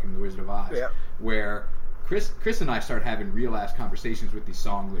and fucking The Wizard of Oz, Yep. where Chris and I start having real ass conversations with these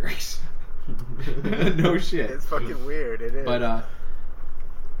song lyrics. No shit. It's fucking weird. It is. But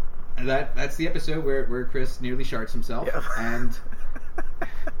that's the episode where Chris nearly sharts himself, Yep. and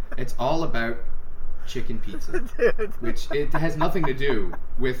it's all about chicken pizza, Dude. which it has nothing to do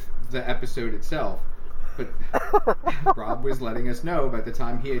with the episode itself. But Rob was letting us know about the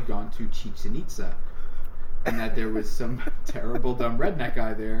time he had gone to Chichen Itza, and that there was some terrible dumb redneck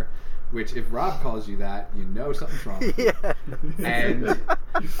guy there. Which, if Rob calls you that, you know something's wrong. Yeah.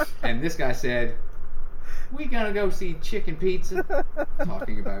 And this guy said, "We gonna go see Chicken Pizza,"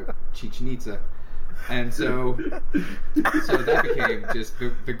 talking about Chichen Itza, and so that became just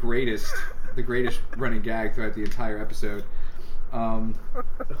the greatest running gag throughout the entire episode. I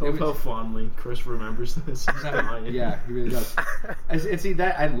love how fondly Chris remembers this. Yeah, he really does. And see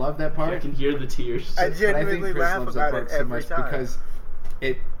that I love that part. I can hear the tears. I But I think genuinely Chris laugh loves that about part it so every much time. because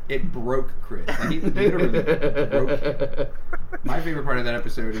it broke Chris. Like, he literally broke. My favorite part of that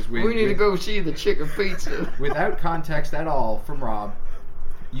episode is when We need to go see the chicken pizza. without context at all from Rob,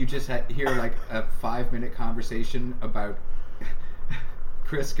 you just hear like a 5-minute conversation about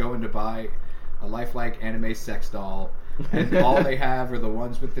Chris going to buy a lifelike anime sex doll, and all they have are the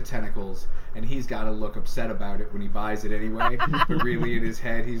ones with the tentacles, and he's got to look upset about it when he buys it anyway, but really in his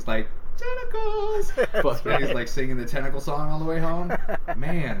head he's like, tentacles! Fuck And he's like singing the tentacle song all the way home.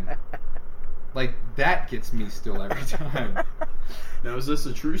 Man, like that gets me still every time. Now, is this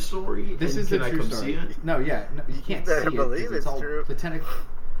a true story? This And is can the I true come story. see it? No, yeah, no, you can't better see it. believe 'cause it's all true. The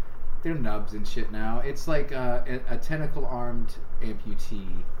they're nubs and shit now. It's like a tentacle-armed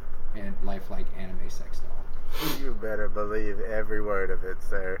amputee and lifelike anime sex doll. You better believe every word of it,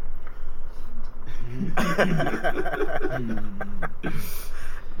 sir.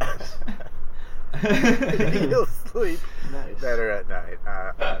 You'll sleep Nice. better at night.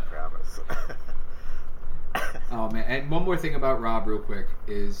 I promise. Oh man! And one more thing about Rob, real quick,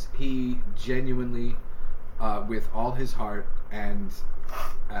 is he genuinely, with all his heart and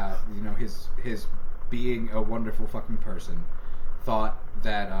his being a wonderful fucking person, thought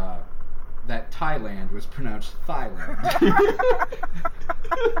that that Thailand was pronounced Thailand.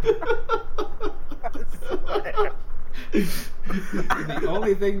 The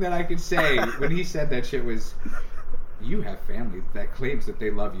only thing that I could say when he said that shit was, "You have family that claims that they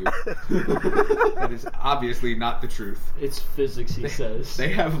love you." That is obviously not the truth. It's physics, he says. They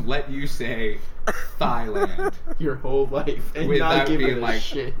have let you say Thailand Your whole life and without not giving being a like,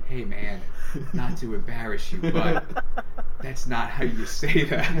 shit. "Hey man, not to embarrass you, but that's not how you say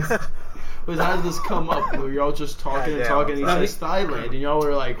that." But how did this come up? Were y'all just talking and Yeah, talking? And he no, says Thailand, and y'all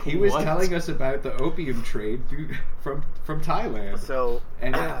were like, He was what? telling us about the opium trade from Thailand. So,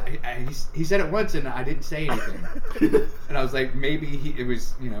 And he said it once, and I didn't say anything. And I was like, maybe it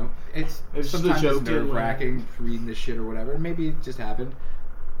was, it's It's just a sometimes joke, it's nerve-wracking reading this shit or whatever. And maybe it just happened.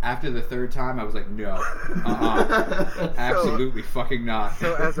 After the third time, I was like, no, absolutely fucking not.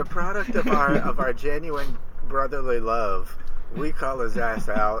 so as a product of our genuine brotherly love, we call his ass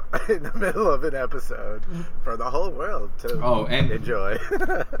out in the middle of an episode for the whole world to enjoy.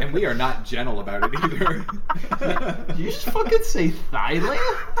 And we are not gentle about it either. You just fucking say Thailand?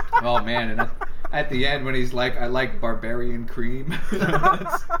 Oh man, and at the end when he's like, "I like barbarian cream."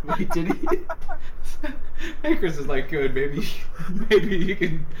 Wait, did he? Hey, Chris is like, "Good, maybe you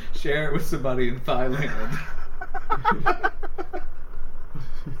can share it with somebody in Thailand."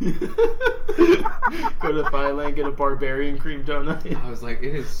 Go to Thailand, get a barbarian cream donut. I was like,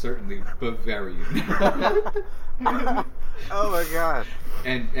 "It is certainly Bavarian." Oh my god.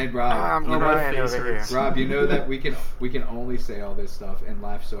 And Rob, I'm you know, crying over here. Rob, you know that we can only say all this stuff and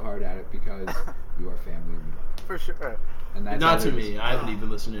laugh so hard at it because you are family and we love you. For sure. And that's Not all to it is. me. I haven't even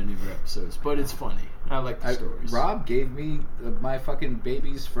listened to any of your episodes, but it's funny. I like the stories. Rob gave me my fucking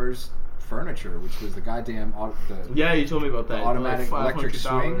baby's first furniture, which was the goddamn Yeah, you told me about the that. automatic Like electric $500.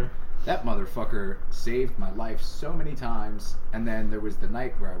 swing. That motherfucker saved my life so many times. And then there was the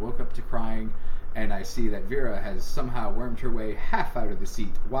night where I woke up to crying, and I see that Vera has somehow wormed her way half out of the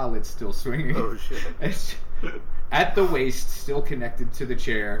seat while it's still swinging. Oh shit. It's at the waist, still connected to the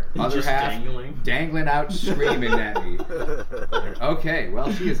chair. Other Just half dangling out, screaming at me. Okay,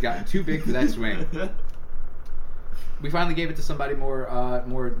 well, she has gotten too big for that swing. We finally gave it to somebody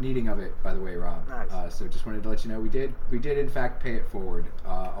more needing of it, by the way, Rob. Nice. So just wanted to let you know we did in fact pay it forward,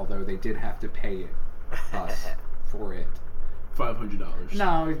 although they did have to pay us for it. $500.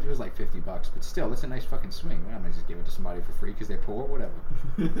 No, it was like $50, but still, that's a nice fucking swing. I'm gonna just give it to somebody for free because they're poor, whatever.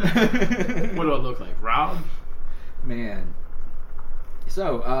 What do I look like, Rob? Man.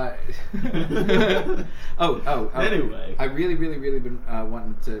 So, Anyway. I really been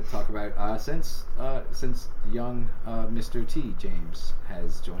wanting to talk about since young Mr. T James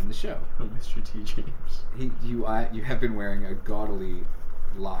has joined the show. Mr. T James. You have been wearing a gaudily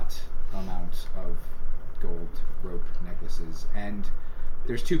amount of gold rope necklaces, and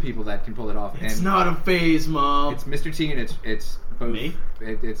there's two people that can pull it off. It's and not a phase, Mom. It's Mr. T and it's both. Me?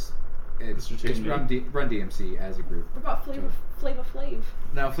 It's Run DMC as a group. What about Flava Flav?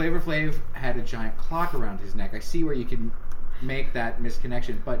 Now, Flavor Flav had a giant clock around his neck. I see where you can make that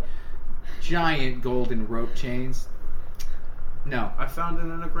misconnection, but giant golden rope chains. No. I found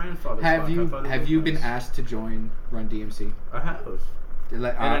it in a grandfather's Have you been asked to join Run DMC? I have. And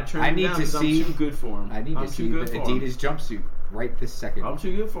I need to see. I'm too good for him. I need to see the Adidas jumpmpsuit right this second. I'm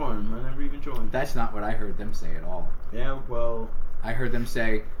too good for him. I never even joined. That's not what I heard them say at all. Yeah, well. I heard them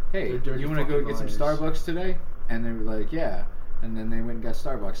say, "Hey, you want to go get some Starbucks today?" And they were like, "Yeah." And then they went and got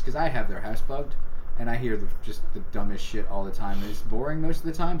Starbucks because I have their house plugged, and I hear just the dumbest shit all the time. And it's boring most of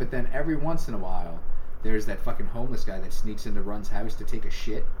the time, but then every once in a while, there's that fucking homeless guy that sneaks into Run's house to take a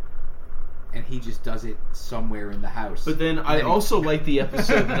shit, and he just does it somewhere in the house. But then I also like the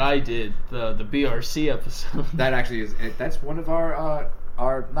episode that I did, the BRC episode. That actually is. That's one of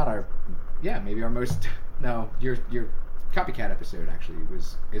maybe our most. No, your copycat episode actually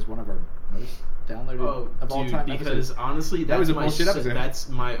is one of our most downloaded of all time. Because episodes. Honestly, that was a bullshit episode. That's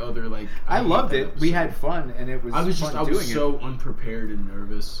my other I loved it. Episode. We had fun, and it was. I was so unprepared and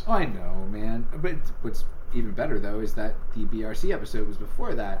nervous. Oh, I know, man. But what's even better though is that the BRC episode was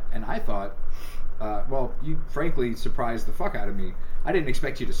before that, and I thought, you frankly surprised the fuck out of me. I didn't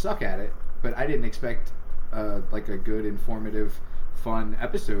expect you to suck at it, but I didn't expect like a good, informative, fun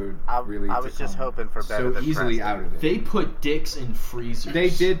episode. I was just hoping for better. So easily out of it. They put dicks in freezers. They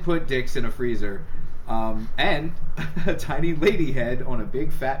did put dicks in a freezer, and a tiny lady head on a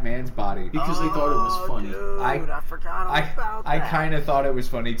big fat man's body because they thought it was funny. Dude, I forgot all about that. I kind of thought it was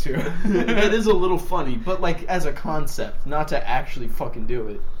funny too. It is a little funny, but like as a concept, not to actually fucking do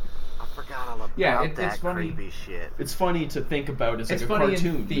it. I forgot all about that it's funny. Creepy shit. It's funny to think about as like a funny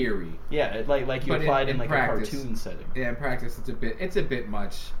cartoon. In theory. Yeah, like you applied in like practice, a cartoon setting. Yeah, in practice it's a bit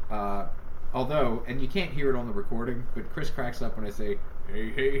much. Although, and you can't hear it on the recording, but Chris cracks up when I say,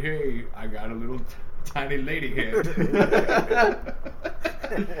 "Hey, I got a little tiny lady head."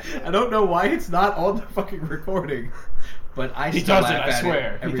 I don't know why it's not on the fucking recording, but he does it. I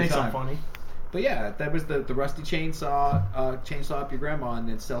swear. He thinks I'm funny. But yeah, that was the rusty chainsaw up your grandma and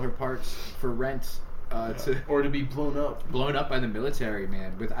then sell her parts for rent. Or to be blown up by the military,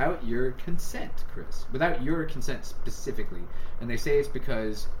 man, without your consent, Chris. Without your consent specifically. And they say it's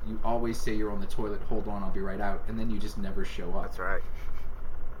because you always say you're on the toilet, hold on, I'll be right out, and then you just never show up.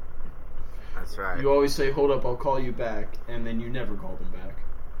 That's right. You always say, hold up, I'll call you back, and then you never call them back.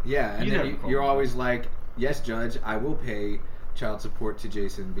 Yeah, and then you're always like, yes, Judge, I will pay child support to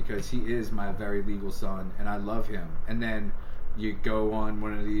Jason because he is my very legal son, and I love him. And then you go on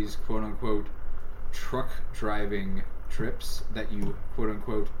one of these quote-unquote truck driving trips that you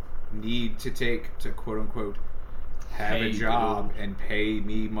quote-unquote need to take to quote-unquote have a job and pay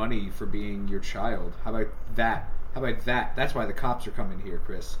me money for being your child. How about that? That's why the cops are coming here,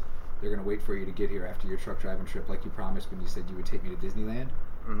 Chris. They're going to wait for you to get here after your truck driving trip like you promised when you said you would take me to Disneyland.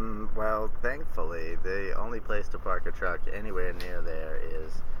 Well, thankfully, the only place to park a truck anywhere near there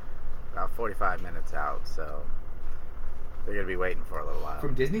is about 45 minutes out, so they're going to be waiting for a little while.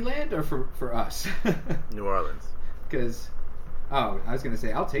 From Disneyland or for us? New Orleans. Because, I was going to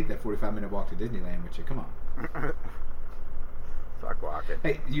say, I'll take that 45-minute walk to Disneyland with you. Come on. Fuck walking.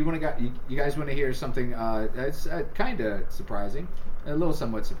 Hey, you guys want to hear something that's kind of surprising? A little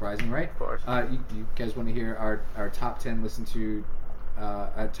somewhat surprising, right? Of course. You guys want to hear our top 10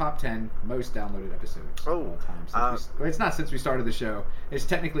 top 10 most downloaded episodes of all time. It's not since we started the show. It's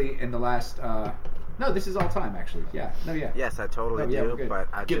technically in the last... no, this is all time, actually. Yeah. No, yeah. Yes, I totally do, but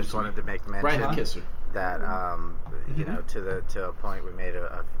I just wanted to make mention that, you know, to a point we made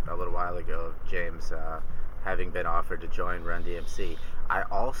a little while ago of James having been offered to join Run DMC. I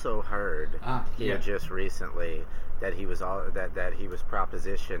also heard just recently that he was that he was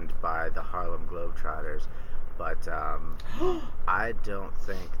propositioned by the Harlem Globetrotters, but I don't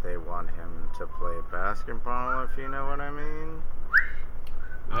think they want him to play basketball, if you know what I mean.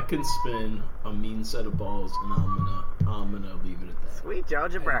 I can spin a mean set of balls, and I'm gonna leave it at that. Sweet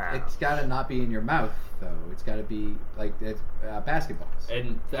Georgia Brown. It's gotta not be in your mouth, though. It's gotta be like basketballs.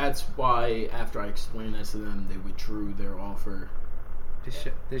 And that's why, after I explained that to them, they withdrew their offer.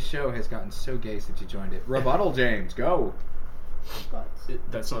 This show has gotten so gay since you joined it. Rebuttal, James, go.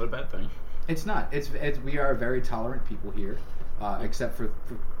 That's not a bad thing. It's not. It's we are very tolerant people here, except for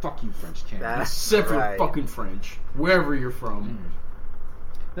fuck you, French champ. Except for right. fucking French, wherever you're from.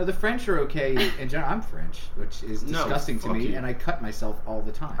 No, the French are okay in general. I'm French, which is disgusting to fuck me, you. and I cut myself all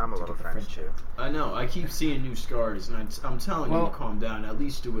the time. I'm a to little get the French too. I know. I keep seeing new scars, and I'm telling you to calm down. At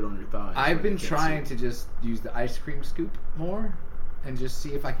least do it on your thighs. I've been trying to just use the ice cream scoop more, and just see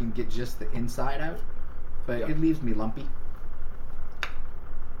if I can get just the inside out, but it leaves me lumpy.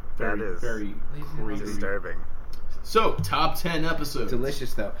 That is very crazy. disturbing. So, top 10 episodes.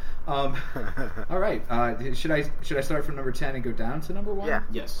 Delicious though. All right. Should I start from number 10 and go down to number 1? Yeah.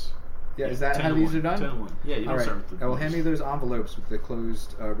 Yes. Yeah. Is that 10 how to these 1. are done? 10 to 1. Yeah. You All don't right. start with the. Well, hand me those envelopes with the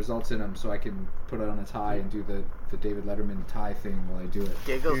closed results in them, so I can put it on a tie and do the David Letterman tie thing while I do it.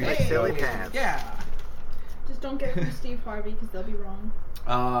 Giggles Here make you silly go. pants. Yeah. Just don't get from Steve Harvey because they'll be wrong.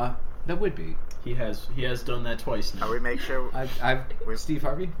 That would be. He has done that twice now. We make sure I've Steve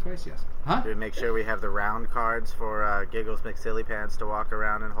Harvey twice. Yes. Huh? we make sure we have the round cards for Giggles McSilly Pants to walk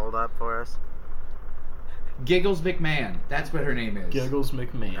around and hold up for us. Giggles McMahon. That's what her name is. Giggles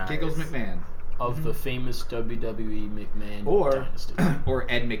McMahon. Nice. Giggles McMahon. Of the famous WWE McMahon Or dynasty. or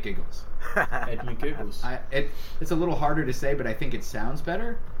Ed McGiggles. Ed McGiggles. It's a little harder to say, but I think it sounds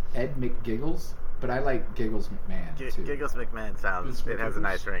better. Ed McGiggles. But I like Giggles McMahon too. Giggles McMahon sounds. It has a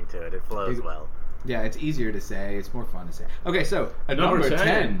nice ring to it. It flows well. Yeah, it's easier to say. It's more fun to say. Okay, so Number number 10.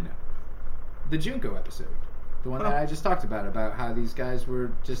 10. The Junko episode. The one that I just talked about how these guys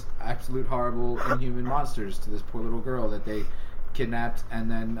were just absolute horrible inhuman monsters to this poor little girl that they kidnapped and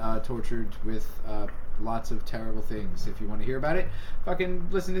then tortured with lots of terrible things. If you want to hear about it, fucking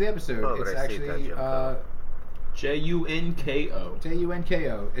listen to the episode. Oh, It's but I see that actually Junko. Junko.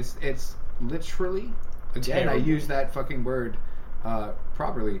 Junko. It's literally, again, I Terrible. use that fucking word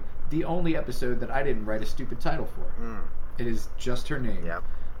properly, the only episode that I didn't write a stupid title for. Mm. It is just her name. Yep.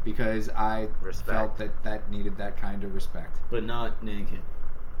 Because I Respect. felt that needed that kind of respect. But not Nankin.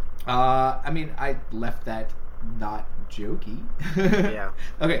 I mean, I left that not jokey. Yeah.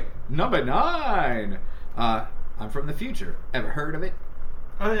 Okay, number 9. I'm from the future. Ever heard of it?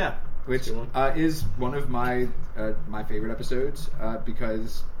 Oh yeah. Which That's a good one. is one of my favorite episodes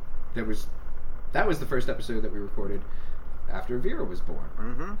because that was the first episode that we recorded after Vera was born.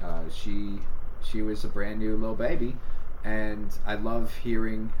 Mm-hmm. She was a brand new little baby, and I love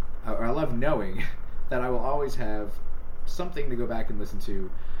hearing, or I love knowing that I will always have something to go back and listen to,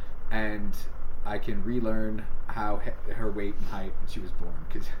 and I can relearn how her weight and height when she was born,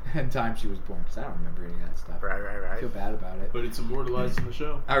 and time she was born, because I don't remember any of that stuff. Right. I feel bad about it. But it's immortalized in the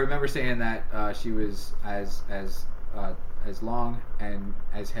show. I remember saying that she was as long and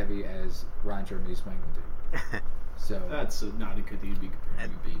as heavy as Ron Jeremy's Wangle. So That's not a good thing to be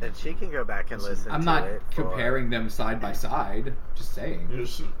comparing a baby. And she can go back and listen I'm to not it. for- comparing them side by side. Just saying.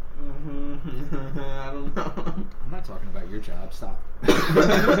 Just, I don't know. I'm not talking about your job. Stop.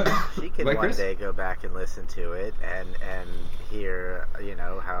 She can Like one Chris? day go back and listen to it and hear,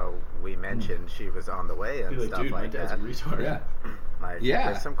 how we mentioned she was on the way and Be like, stuff dude, my like dad's that. a retard. Yeah. Like,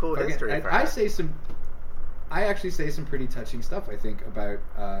 there's some cool Fucking- history and for I her. I actually say some pretty touching stuff, I think, about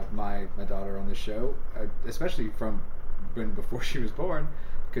my daughter on the show, especially from before she was born,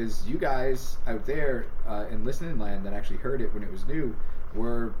 because you guys out there in listening land that actually heard it when it was new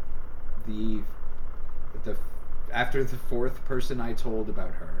were the after the 4th person I told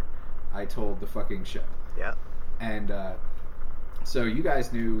about her, I told the fucking show. Yep. And so you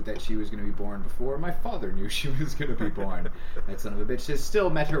guys knew that she was going to be born before my father knew she was going to be born. That son of a bitch has still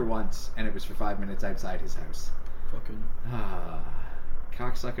met her once, and it was for 5 minutes outside his house. Fucking.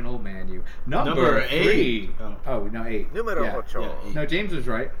 Cocksucking old man, you. Number 3. 8. Oh, no, 8. Numero yeah. ocho. Yeah, eight. No, James was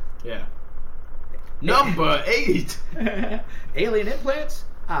right. Yeah. Number 8. Alien implants?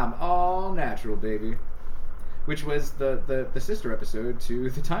 I'm all natural, baby. Which was the sister episode to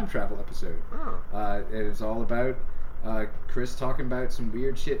the time travel episode. Oh. It was all about Chris talking about some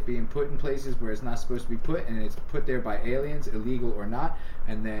weird shit being put in places where it's not supposed to be put, and it's put there by aliens, illegal or not,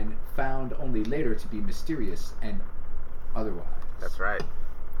 and then found only later to be mysterious and otherwise. That's right.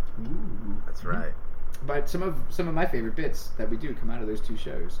 Ooh. That's right. But some of my favorite bits that we do come out of those two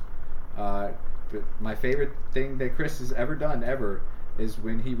shows. But my favorite thing that Chris has ever done is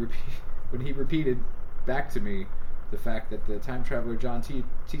when he repeated back to me the fact that the time traveler John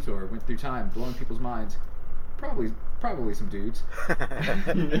Titor went through time, blowing people's minds, Probably some dudes.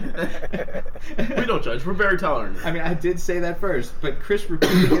 We don't judge. We're very tolerant. I mean, I did say that first, but Chris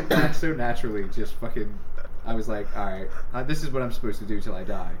repeating it back so naturally just fucking. I was like, all right, this is what I'm supposed to do till I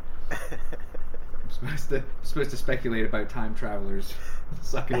die. I'm supposed to speculate about time travelers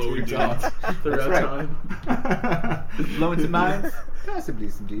sucking What we dudes do off. throughout That's time. right. Blowing some minds, possibly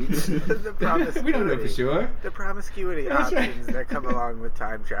some dudes. The promiscuity. We don't know for sure. The promiscuity That's right. options that come along with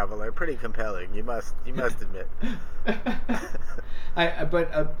time travel are pretty compelling. You must admit.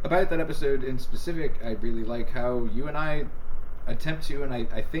 About that episode in specific, I really like how you and I attempt to, and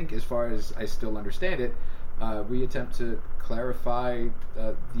I think as far as I still understand it, we attempt to clarify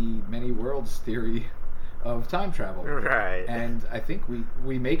the many worlds theory of time travel. Right. And I think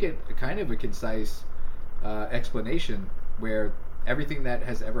we make it a kind of a concise explanation where everything that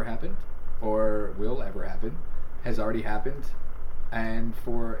has ever happened or will ever happen has already happened, and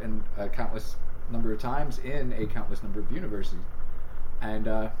for a countless number of times in a countless number of universes. And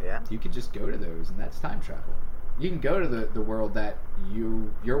you can just go to those, and that's time travel. You can go to the world that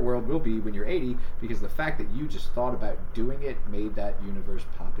your world will be when you're 80, because the fact that you just thought about doing it made that universe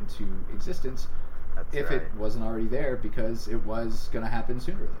pop into existence. That's if right. it wasn't already there, because it was going to happen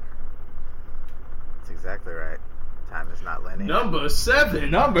sooner or later. That's exactly right. Time is not linear. Number 7.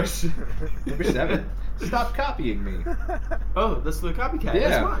 Number 7. Stop copying me. Oh, that's the copycat. Yeah.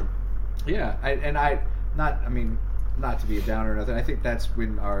 That's mine. Yeah, not to be a downer or nothing. I think that's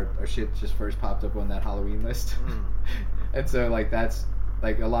when our shit just first popped up on that Halloween list, and so that's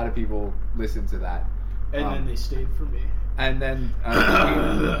a lot of people listen to that, And then they stayed for me. and then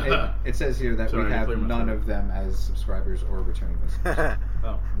it says here that Sorry, we I have cleared my none throat. of them as subscribers or returning listeners.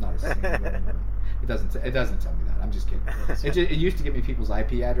 Oh. Not a single one. It doesn't tell me that. I'm just kidding. It used to give me people's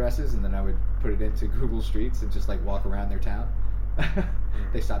IP addresses, and then I would put it into Google Streets and just walk around their town.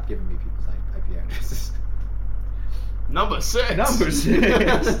 They stopped giving me people's IP addresses. Number 6. Number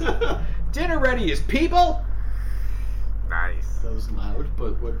 6. Dinner ready is people. Nice. That was loud,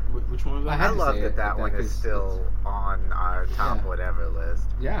 but which one was I that? had I to love say it that like one that is 'cause still on our top Yeah. whatever list.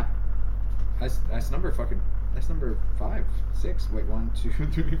 Yeah, that's number 5, 6. Wait, 1, 2,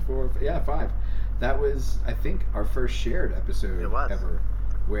 3, 4. Yeah, 5. That was, I think, our first shared episode It was. ever,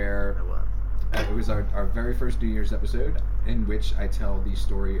 where It was. it was our very first New Year's episode, in which I tell the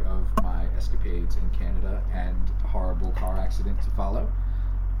story of my escapades in Canada and a horrible car accident to follow.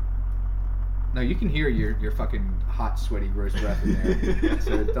 No, you can hear your fucking hot, sweaty, gross breath in there.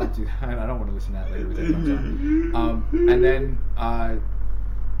 So don't do that. I don't want to listen to that later with headphones on. And then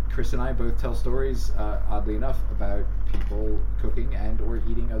Chris and I both tell stories, oddly enough, about people cooking and or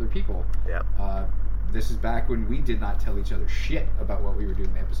eating other people. Yep. This is back when we did not tell each other shit about what we were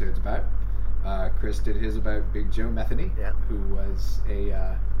doing the episodes about. Chris did his about Big Joe Metheny, Yep. who was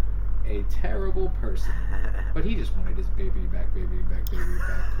a terrible person. But he just wanted his baby back,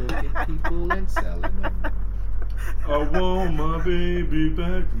 cooking people and selling them. I want my baby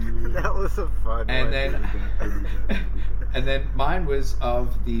back. That was a fun And one. then mine was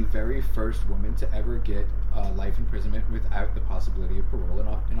of the very first woman to ever get life imprisonment without the possibility of parole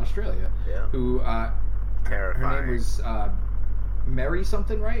in Australia. Yeah. Who Terrifying. her name was Mary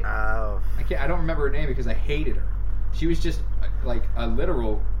something, right? Oh, I don't remember her name because I hated her. She was just a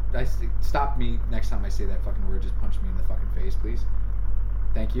literal. Stop me next time I say that fucking word. Just punch me in the fucking face, please.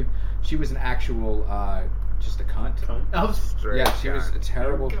 Thank you. She was an actual, just a cunt. I was straight. Yeah, she was a gun.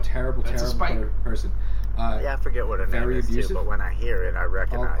 terrible, There we go. terrible, That's a terrible spike. person. Yeah, I forget what her name very is abusive. too, but when I hear it, I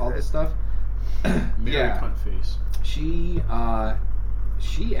recognize all it. this stuff. Mary Yeah. cunt face. She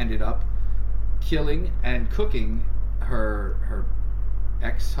ended up killing and cooking her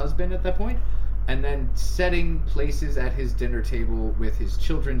ex-husband at that point, and then setting places at his dinner table with his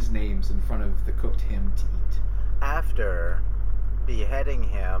children's names in front of the cooked him to eat. After beheading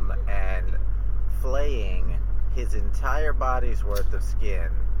him and flaying his entire body's worth of skin,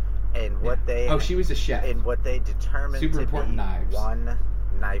 and what they she was a chef. in what they determined Super to important be knives. one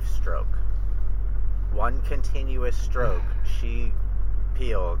knife stroke, one continuous stroke. She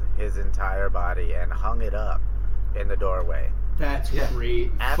peeled his entire body and hung it up in the doorway, That's Yeah.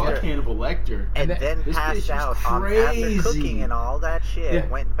 great. After- Fuck Hannibal Lecter. and that- then this bitch passed is out after crazy. cooking and all that shit. Yeah.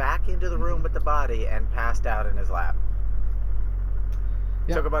 Went back into the room with the body and passed out in his lap.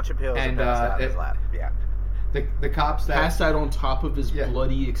 Yeah. Took a bunch of pills and passed out in his lap. Yeah. The cops that Passed out on top of his Yeah.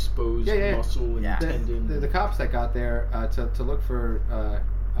 bloody exposed Yeah. muscle and Yeah. tendon. the cops that got there to look for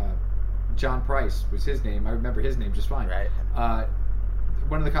John Price was his name. I remember his name just fine. Right.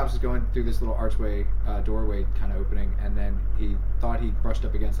 One of the cops was going through this little archway, doorway kind of opening, and then he thought he brushed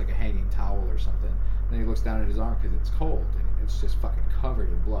up against a hanging towel or something. And then he looks down at his arm because it's cold and it's just fucking covered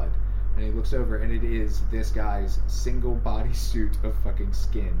in blood. And he looks over, and it is this guy's single body suit of fucking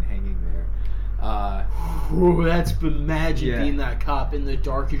skin hanging there. Ooh, that's been magic Yeah. being that cop in the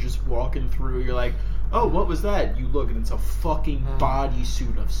dark. You're just walking through. You're like, oh, what was that? You look, and it's a fucking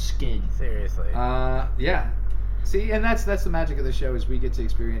bodysuit of skin. Seriously. Yeah. See, and that's the magic of the show is we get to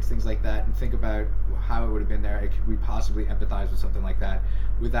experience things like that and think about how it would have been there. Could we possibly empathize with something like that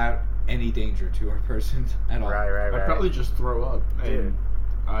without any danger to our person at all? Right. I'd probably just throw up. Dude. And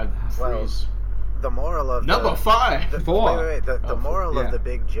I'd Well, freeze. The moral of Number 5. Four. Wait. The Oh, moral yeah. of the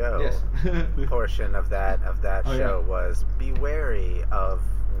Big Joe Yes. portion of that Oh, show was be wary of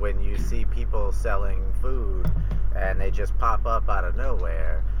when you see people selling food and they just pop up out of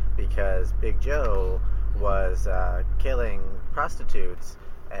nowhere, because Big Joe was killing prostitutes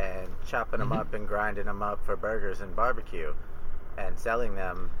and chopping them up and grinding them up for burgers and barbecue and selling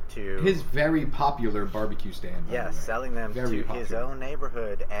them to His very popular barbecue stand. by the way. selling them Very to his popular. own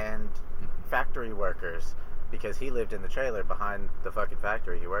neighborhood and factory workers, because he lived in the trailer behind the fucking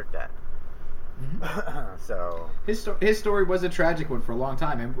factory he worked at. So His story was a tragic one for a long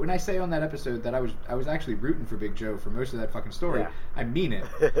time, and when I say on that episode that I was actually rooting for Big Joe for most of that fucking story, Yeah. I mean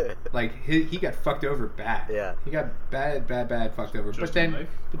it. Like he got fucked over bad. Yeah. He got bad fucked over. Just but a then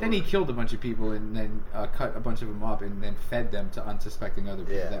knife? he killed a bunch of people and then cut a bunch of them up and then fed them to unsuspecting other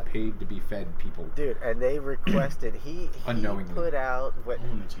people Yeah. that paid to be fed people. dude, and they requested he Unknowingly. put out I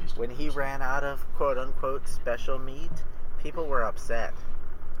wanna taste when it. he ran out of quote unquote special meat, people were upset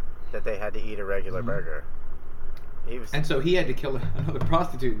that they had to eat a regular burger. He was And so he had to kill another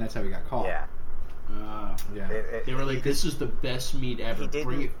prostitute, and that's how he got caught. yeah. Yeah. They were like, "This is the best meat ever. he didn't-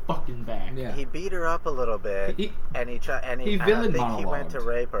 Bring it fucking back." Yeah. He beat her up a little bit, He- and he he I villain think he went to monologued.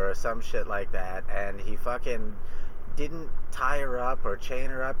 rape her or some shit like that, and he fucking didn't tie her up or chain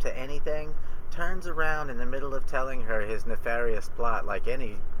her up to anything. Turns around in the middle of telling her his nefarious plot, like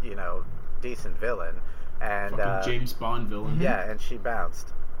any decent villain, and Fucking James Bond villain. yeah, and she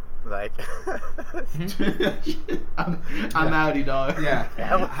bounced. Like, I'm outie, dog. Yeah.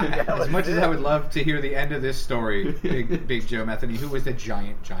 that As was much as it. I would love to hear the end of this story, Big Joe Metheny, who was a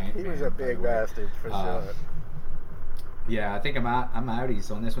giant He man. was a by big the way. bastard for Uh, sure. Yeah, I think I'm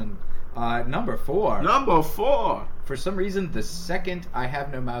outies on this one. Number 4. Number 4. For some reason, the second I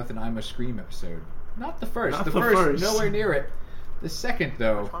Have No Mouth and I'm a Scream episode. Not the first. Not the the first, first. nowhere near it. The second,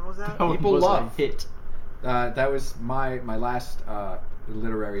 though, Which one was that? That one People was love. a hit. that was my last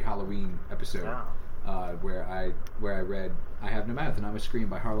literary Halloween episode. Oh. Where I read I Have No Mouth and I'm a Scream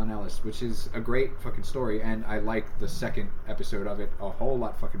by Harlan Ellis, which is a great fucking story, and I like the second episode of it a whole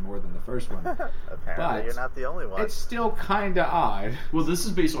lot fucking more than the first one. Apparently, But you're not the only one. It's still kinda odd. Well, this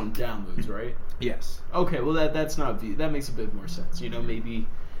is based on downloads, right? Yes. Okay, well that's not that makes a bit more sense. Maybe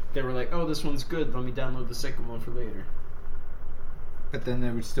they were like, "Oh, this one's good. Let me download the second one for later." But then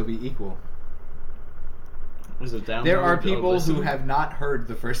there would still be equal. Was it download? There are or people listen? who have not heard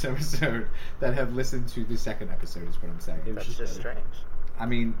the first episode that have listened to the second episode, is what I'm saying. It was That's just better. strange. I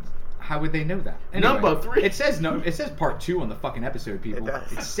mean, how would they know that? Number 3. It says part 2 on the fucking episode, people. It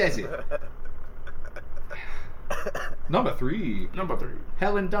does. It says it. Number 3. Number 3.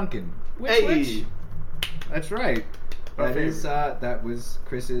 Helen Duncan. Hey. Which? That's right. Our That was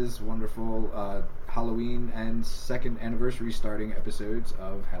Chris's wonderful Halloween and second anniversary starting episodes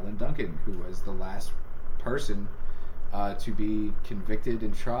of Helen Duncan, who was the last person to be convicted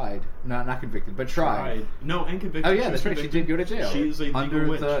and tried. No, not convicted, but tried. No, and convicted. Oh yeah, She that's was right. She did go to jail. She is a legal under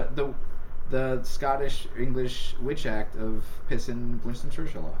witch. the Scottish English Witch Act of pissing Winston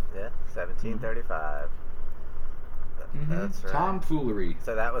Churchill off. Yeah, 1735. That's right. Tomfoolery.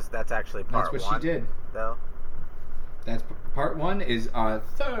 So that's actually part That's what one. she did. Though. That's part 1 is our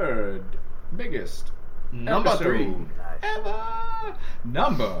third biggest Number episode 3. Nice. ever.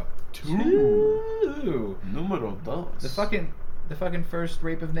 Number 2. Numero dos. The fucking first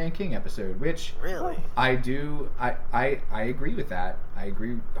Rape of Nanking episode, which Really? I agree with that. I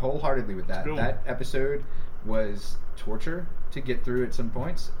agree wholeheartedly with that. Good one. That episode was torture to get through at some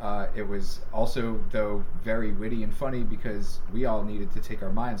points. It was also, though, very witty and funny because we all needed to take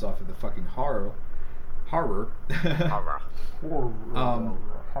our minds off of the fucking horror. Horror.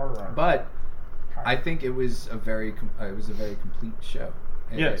 But I think it was a very complete show.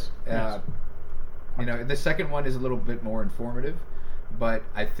 Yes, yes. The second one is a little bit more informative, but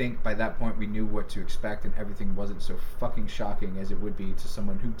I think by that point we knew what to expect, and everything wasn't so fucking shocking as it would be to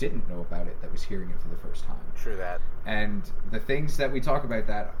someone who didn't know about it, that was hearing it for the first time. True that. And the things that we talk about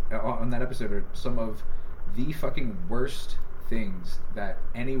on that episode are some of the fucking worst things that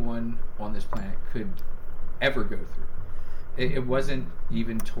anyone on this planet could ever go through. It wasn't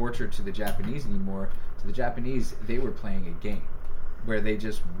even torture to the Japanese anymore. To the Japanese, they were playing a game. where they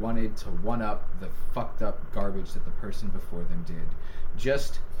just wanted to one-up the fucked up garbage that the person before them did,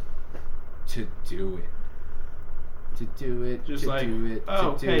 just to do it. To do it, Just to like, do it,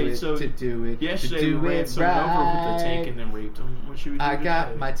 oh, to do hey, it, so to do it, yesterday to do we ran it someone over with the tank right. and then raped him. What should we do I got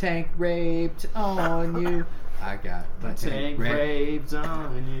today? my tank raped on you. I got my tank raped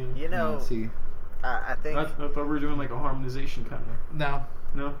on you. You know, see, I think I thought we were doing like a harmonization kind of. no,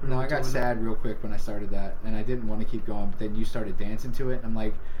 No, no, I got sad real quick when I started that, and I didn't want to keep going. But then you started dancing to it, and I'm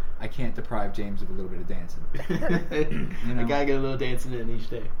like, I can't deprive James of a little bit of dancing. You know? I gotta get a little dancing in each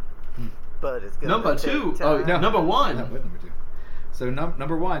day. but it's gonna Number take two. time. Oh, no. Number one. No, what number two? So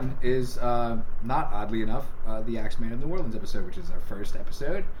number one is not oddly enough the Axeman of New Orleans episode, which is our first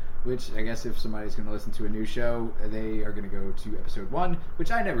episode. Which I guess if somebody's going to listen to a new show, they are going to go to episode 1, which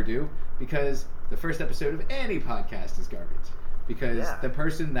I never do because the first episode of any podcast is garbage. Because the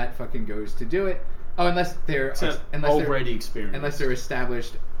person that fucking goes to do it, unless they're already experienced, unless they're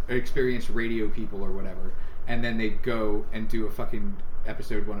established or experienced radio people or whatever, and then they go and do a fucking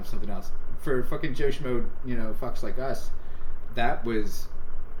episode 1 of something else. For fucking Joe Schmo, fucks like us, that was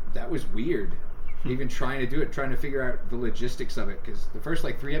weird. Even trying to do it, trying to figure out the logistics of it, because the first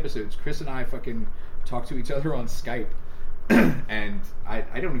 3 episodes, Chris and I fucking talked to each other on Skype, and I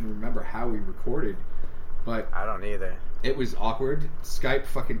don't even remember how we recorded, but I don't either. It was awkward. Skype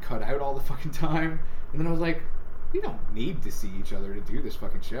fucking cut out all the fucking time, and then I was like, we don't need to see each other to do this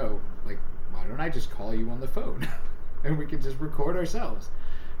fucking show. Like, why don't I just call you on the phone, and we can just record ourselves?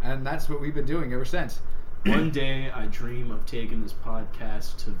 And that's what we've been doing ever since. One day I dream of taking this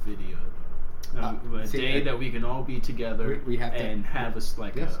podcast to video. A day that we can all be together we have to, and have us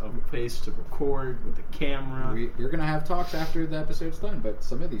a place to record with a camera. We're going to have talks after the episode's done, but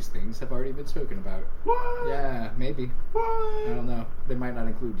some of these things have already been spoken about. What? Yeah, maybe. What? I don't know. They might not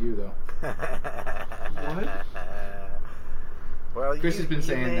include you, though. What? Well, Chris has been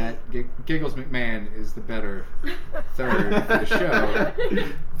saying that Giggles McMahon is the better third for the show.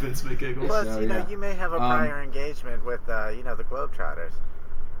 Vince McGiggles. Plus, So, you may have a prior engagement with, the Globetrotters.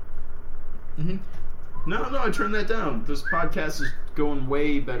 Mm-hmm. No, I turned that down. This podcast is going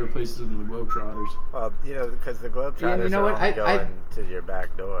way better places than the Globetrotters. Well, because the Globetrotters are only going to your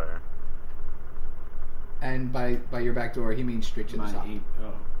back door. And by your back door, he means straight to the top.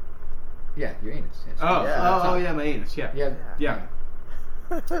 Yeah, your anus. Yes. Yeah, my anus. Yeah. Yeah.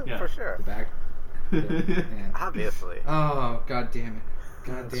 For sure. The back. Yeah. Obviously. Oh, god damn it.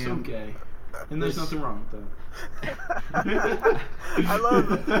 God damn. It's okay. And there's nothing wrong with that. I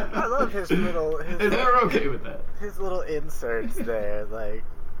love his little. And we're okay with that. His little inserts there, like.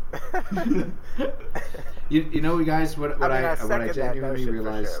 you know, guys, what I genuinely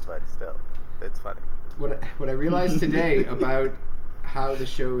realized. For sure, but still, it's funny. What I realized today about how the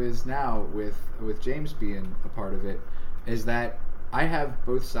show is now with James being a part of it is that I have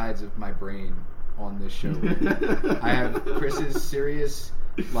both sides of my brain on this show. I have Chris's serious,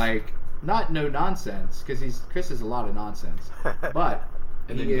 not no nonsense, because Chris is a lot of nonsense, but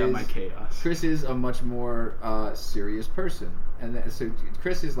and then you got my chaos. Chris is a much more serious person, and so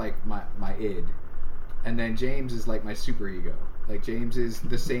Chris is like my id, and then James is like my superego. Like James is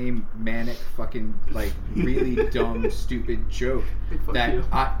the same manic fucking really dumb stupid joke that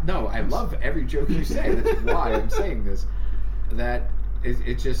I love every joke you say. That's why I'm saying this. That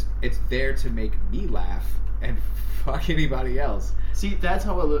it's there to make me laugh and fuck anybody else. See, that's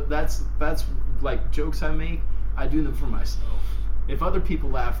how that's jokes I make. I do them for myself. If other people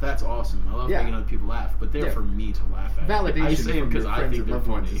laugh, that's awesome. I love making other people laugh, but they're for me to laugh at. Validation I say them because I think they're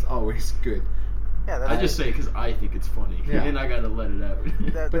funny. Is always good. Yeah, I just say it because I think it's funny, and I gotta let it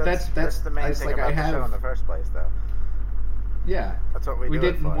out. But that's the main thing about the show in the first place, though. Yeah, that's what we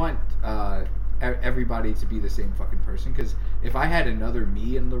didn't want everybody to be the same fucking person, because if I had another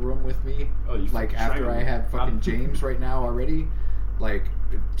me in the room with me, after I have fucking James right now already,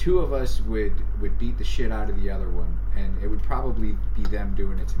 two of us would beat the shit out of the other one, and it would probably be them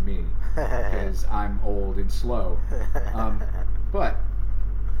doing it to me because I'm old and slow. But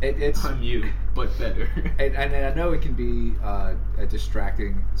it's I'm you, but better. and I know it can be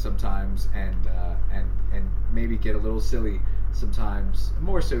distracting sometimes, and maybe get a little silly sometimes,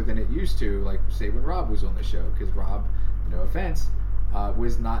 more so than it used to. Like say when Rob was on the show, because Rob, no offense,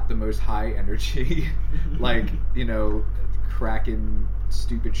 was not the most high energy, cracking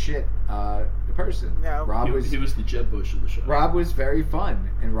stupid shit person. No. Rob he was the Jeb Bush of the show. Rob was very fun,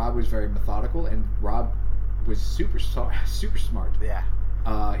 and Rob was very methodical, and Rob was super smart. Yeah.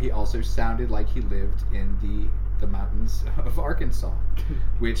 He also sounded like he lived in the mountains of Arkansas,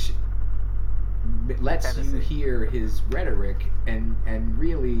 which lets Tennessee. you hear his rhetoric and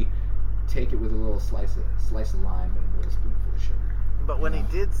really take it with a little slice of lime and a little spoonful of sugar. But when he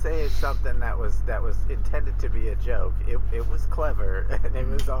did say something that was intended to be a joke, it was clever and it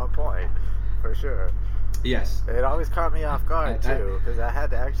was on point, for sure. Yes. It always caught me off guard too, because I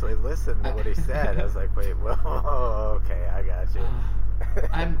had to actually listen to what he said. I was like, wait, well, okay, I got you.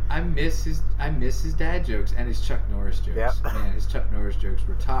 I miss his dad jokes and his Chuck Norris jokes. Yep. Man, his Chuck Norris jokes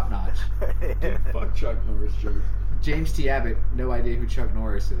were top notch. Dude, fuck Chuck Norris jokes. James T. Abbott, no idea who Chuck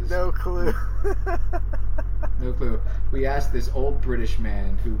Norris is. No clue. No clue. We asked this old British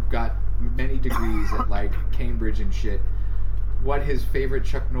man who got many degrees at like Cambridge and shit what his favorite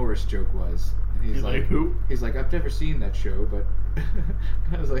Chuck Norris joke was. And he's like, who? He's like, I've never seen that show, but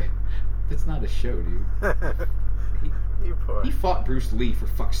I was like, that's not a show, dude. You poor. He fought Bruce Lee, for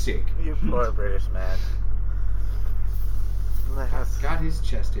fuck's sake. You poor British man. Got his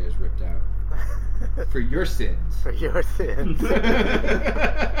chest hairs ripped out. For your sins. For your sins.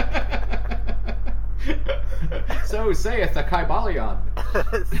 So saith the Kybalion.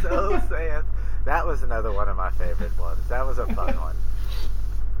 So saith. That was another one of my favorite ones. That was a fun one.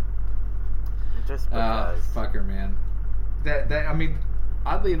 Just because. Fucker, man. That I mean,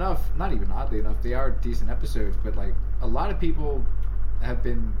 oddly enough, not even oddly enough, they are decent episodes, but like a lot of people have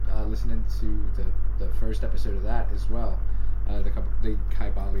been listening to the first episode of that as well, the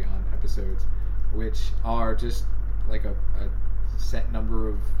Kybalion episodes, which are just like a set number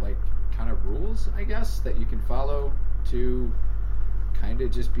of like kind of rules, I guess, that you can follow to kind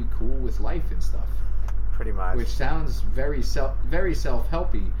of just be cool with life and stuff. Pretty much. Which sounds very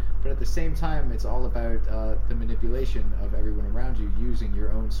self-helpy, but at the same time, it's all about the manipulation of everyone around you using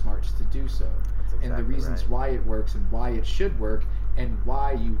your own smarts to do so. That's And the exactly reasons right. why it works and why it should work and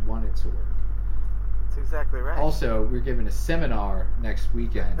why you want it to work. That's exactly right. Also, we're giving a seminar next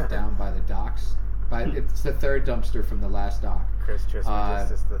weekend down by the docks. It's the third dumpster from the last dock. Chris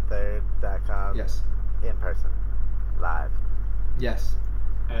Trismegistus III.com. Yes. In person. Live. Yes.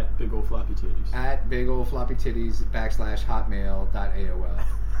 At Big Ol' Floppy Titties. At big ol' floppy titties /hotmail.aol.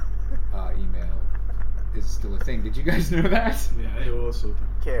 Email is still a thing. Did you guys know that? Yeah, they also.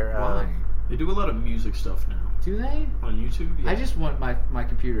 Care of. Why? They do a lot of music stuff now. Do they? On YouTube? Yeah. I just want my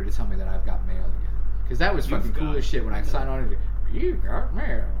computer to tell me that I've got mail again. Because that was You've fucking cool got as shit when I sign on and go, you got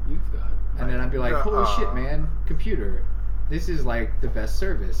mail. You've got. And then I'd be like, holy shit, man, computer. This is like the best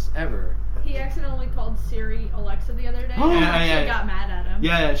service ever. He accidentally called Siri Alexa the other day. Yeah, and actually yeah. got mad at him.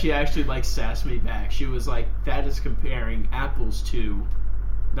 Yeah, she actually like sassed me back. She was like, that is comparing apples to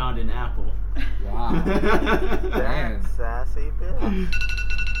not an apple. Wow. That sassy bitch.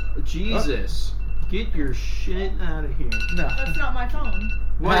 Jesus. Get your shit out of here. No. That's not my phone.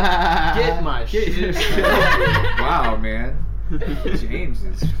 What? Get my shit. Wow, man. James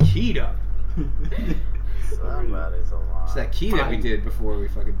is keyed up. Somebody's alive. It's that key that we did before we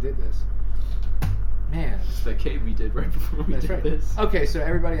fucking did this. Man. It's the K we did right before we That's did right. this. Okay, so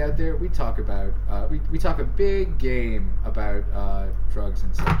everybody out there, we talk about we talk a big game about drugs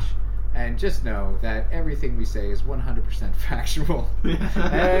and such, and just know that everything we say is 100% factual.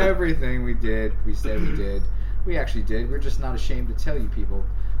 Everything we did, we said we did, we actually did. We're just not ashamed to tell you people.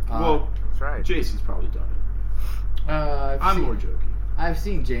 Well, That's right. JC's probably done it. I'm more joking. I've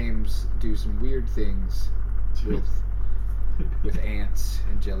seen James do some weird things with ants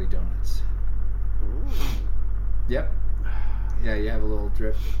and jelly donuts. Ooh. Yep. Yeah, you have a little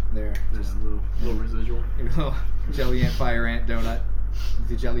drip there. Just a little residual. A little jelly ant, fire ant donut.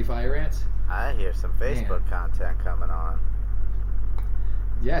 The jelly fire ants? I hear some Facebook content coming on.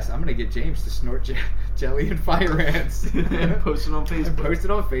 Yes, I'm gonna get James to snort jelly and fire ants And post it on and Facebook. post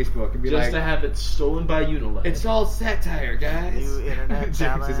it on Facebook and be Just like, to have it stolen by Unilever. "It's all satire, guys." New internet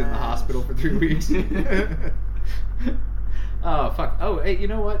James is in the challenge. hospital for 3 weeks. Oh fuck! Oh, hey, you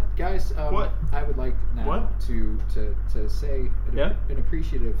know what, guys? What? I would like now What? to say an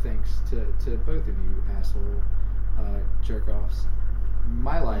appreciative thanks to both of you asshole jerk offs.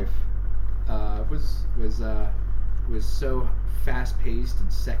 My life was so fast paced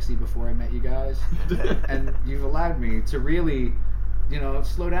and sexy before I met you guys, and you've allowed me to really,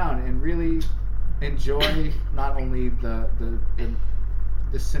 slow down and really enjoy not only the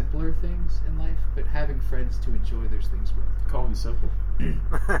simpler things in life, but having friends to enjoy those things with. Call me simple. James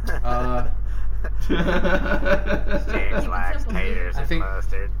likes Simple. taters I and think-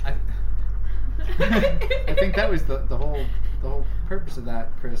 mustard. I think that was the whole purpose of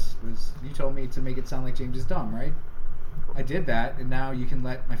that, Chris, was you told me to make it sound like James is dumb, right? I did that, and now you can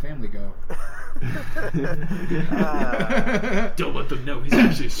let my family go. Don't let them know he's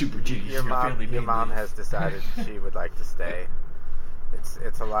actually a super genius. Your mom has decided she would like to stay.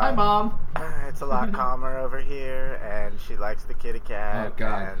 It's a lot. Hi, Mom. It's a lot calmer over here, and she likes the kitty cat. Oh,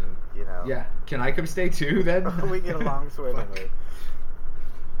 God. And you know. Yeah. Can I come stay too then? We get along swimmingly.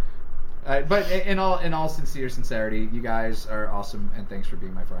 But in all sincerity, you guys are awesome, and thanks for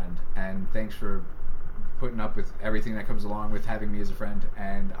being my friend, and thanks for putting up with everything that comes along with having me as a friend.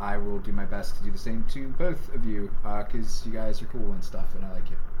 And I will do my best to do the same to both of you, because you guys are cool and stuff, and I like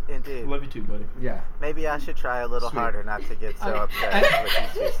you. Indeed. Love you too, buddy. Yeah. Maybe I should try a little Sweet. harder not to get so upset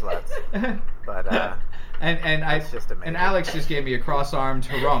with you two sluts. But and that's just amazing. and Alex just gave me a cross-armed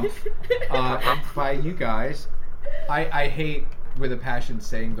harumph. And by you guys, I hate with a passion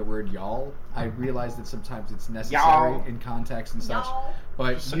saying the word y'all. I realize that sometimes it's necessary Y'all. in context and such. Y'all.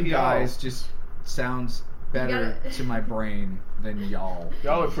 But Say you y'all. guys just sounds better gotta- to my brain than y'all.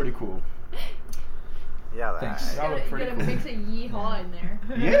 Y'all are pretty cool. Yeah, Thanks. Y'all are You pretty gotta cool. mix a yeehaw in there.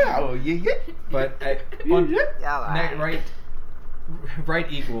 Yeah, oh, yeah. But Yeah, right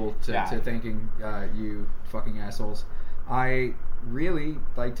equal to Yeah. thanking you fucking assholes. I really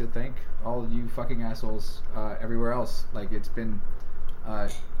like to thank all you fucking assholes everywhere else. Like it's been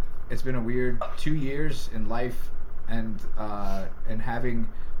a weird 2 years in life, and having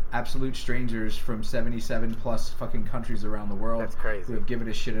absolute strangers from 77 plus fucking countries around the world That's crazy. who have given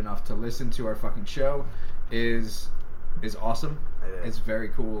a shit enough to listen to our fucking show is awesome. It is. It's very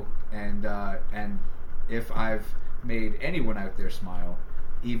cool, and if I've made anyone out there smile,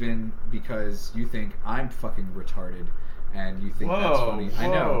 even because you think I'm fucking retarded and you think that's Whoa, funny, I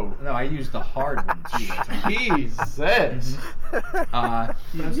know. whoa. No, I used the hard one too that time. Jesus.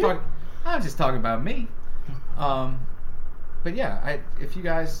 I'm just talking about me. But yeah, if you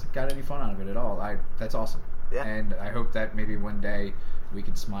guys got any fun out of it at all, that's awesome. Yeah. And I hope that maybe one day we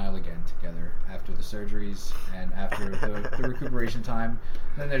can smile again together after the surgeries and after the recuperation time.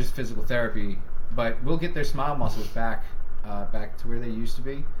 Then there's physical therapy, but we'll get their smile muscles back to where they used to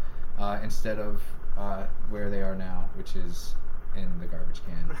be, instead of where they are now, which is in the garbage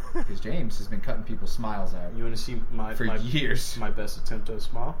can. Because James has been cutting people's smiles out You want to see my years. my best attempt at a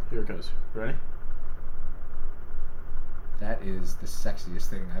smile? Here it goes. Ready? That is the sexiest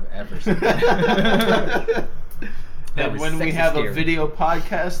thing I've ever seen. That And was when we sexy have scary. a video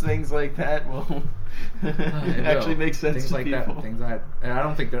podcast, things like that will It actually will. make sense Things to like people. that. Things that and I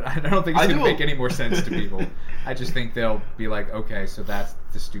don't think it's I gonna do. make any more sense to people. I just think they'll be like, okay, so that's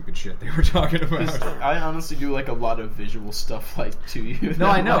the stupid shit they were talking 'Cause about. I honestly do like a lot of visual stuff like to you. No,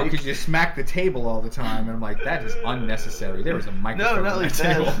 I know, Like- because you smack the table all the time, and I'm like, that is unnecessary. There was a microphone No, not on like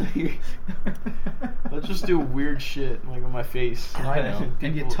that that. table. Let's just do weird shit like on my face. I know.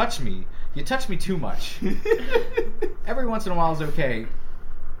 And you People- touch me. You touch me too much. Every once in a while is okay.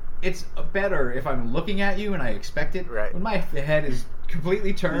 It's better if I'm looking at you and I expect it. Right. When my head is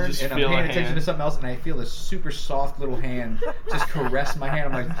completely turned just and I'm feel paying a attention hand. to something else and I feel this super soft little hand just caress my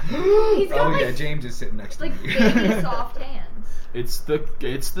hand, I'm like, He's got, oh like- yeah, James is sitting next to Like me. baby soft hands. It's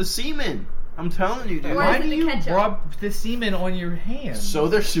the semen. I'm telling you, dude. Or Why is it do the you ketchup? rub the semen on your hands? So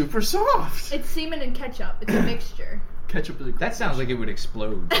they're super soft. It's semen and ketchup. It's a mixture. Ketchup is a That sounds like it would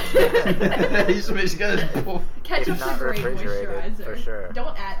explode. He's basically got his bull. Ketchup's not a great refrigerated, moisturizer. for sure.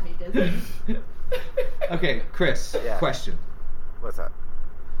 Don't at me, Disney. Okay, Chris, Yeah. question. What's up?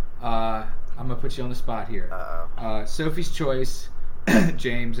 I'm gonna put you on the spot here. Uh-oh. Sophie's Choice,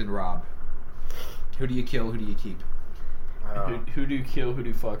 James and Rob. Who do you kill? Who do you keep? Oh. Who do you kill? Who do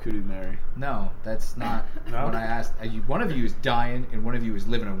you fuck? Who do you marry? No, that's not No? what I asked. One of you is dying, and one of you is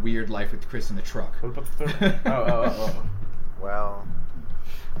living a weird life with Chris in the truck. What about the third? Oh. Well,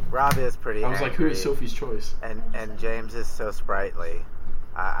 Rob is pretty I was like, who angry, is Sophie's Choice? and James is so sprightly.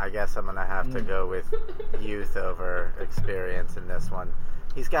 I guess I'm gonna have to go with youth over experience in this one.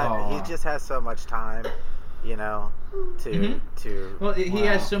 He Aw. just has so much time, you know, to Well, he Wow.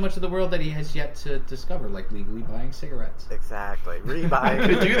 has so much of the world that he has yet to discover, like legally buying cigarettes. exactly I rebuy.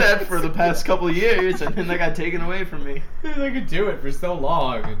 could do that for the past couple of years, and then that got taken away from me. I could do it for so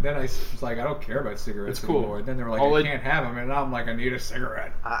long, and then I was like, I don't care about cigarettes It's cool. anymore. And then they were like, All I I- can't have them, and now I'm like, I need a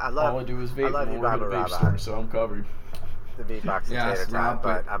cigarette. I All love I do is vape. I love and you, I work Baba at a vape Rabba. store, so I'm covered. the beatbox and Yes, tater tot, Rob,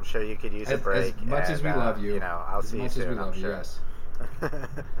 but but I'm sure you could use a As break. much as and, we love you, you know, I'll see you as much soon. as we love I'm you, sure. yes.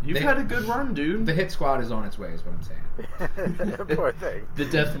 You've They- had a good run, dude. The hit squad is on its way, is what I'm saying. Poor thing. The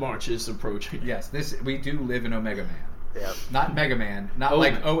death march is approaching. Yes, we do live in Omega Man. Yep. Not Mega Man, not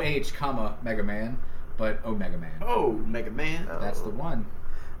like OH, comma Mega Man, but Omega Man. Oh, Mega Man. That's the one.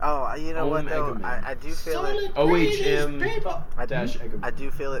 Oh, you know what though? Omega Man. I do feel it. OHM I dash do, I do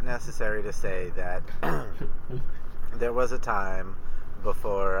feel it necessary to say that there was a time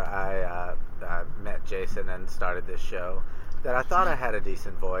before I met Jason and started this show that I thought I had a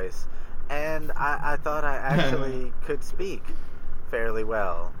decent voice, and I thought I actually could speak fairly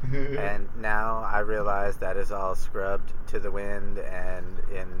well. And now I realize that is all scrubbed to the wind, and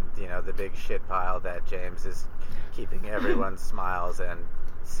in the big shit pile that James is keeping everyone's smiles and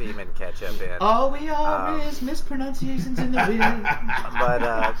semen ketchup in. All we are is mispronunciations in the wind. But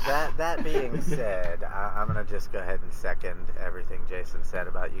that being said, I'm gonna just go ahead and second everything Jason said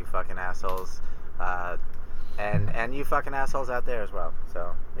about you fucking assholes, and you fucking assholes out there as well.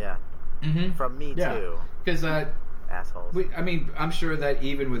 So yeah, from me too. Because assholes. I'm sure that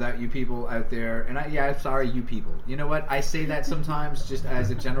even without you people out there, and I'm sorry, you people. You know what? I say that sometimes just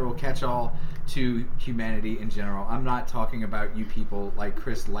as a general catch-all to humanity in general. I'm not talking about you people like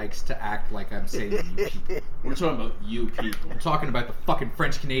Chris likes to act like I'm saying you people. We're talking about you people. I'm talking about the fucking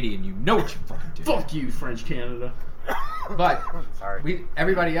French Canadian. You know what you fucking do. Fuck you, French Canada. But Sorry.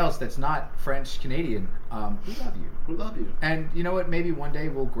 everybody else that's not French Canadian, we love you. We love you. And you know what? Maybe one day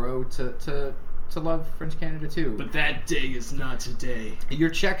we'll grow to love French Canada too. But that day is not today. Your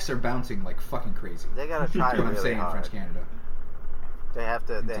checks are bouncing like fucking crazy. They gotta try That's what really I'm saying, hard. French Canada. They have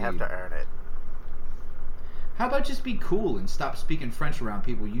to earn it. How about just be cool and stop speaking French around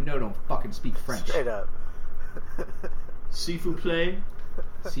people you know don't fucking speak French? Straight up. Seafood play.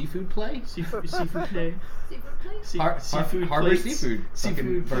 Seafood play? Seafood play. Seafood place? Seafood Harbor plates. Seafood.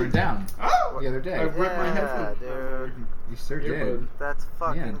 Seafood Burned down Oh! the other day. I ripped my Yeah, headphone. dude. You sure did. Earbud. That's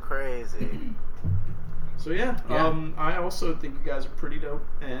fucking Yeah. crazy. So yeah, Yeah. I also think you guys are pretty dope,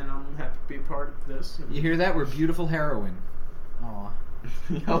 and I'm happy to be a part of this. You hear that? We're beautiful heroin. Aw.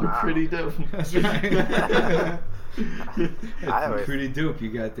 Y'all are pretty dope. That's right. I always- pretty dope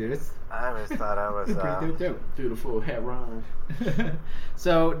you got there. I always thought I was. Pretty dope. Beautiful heron.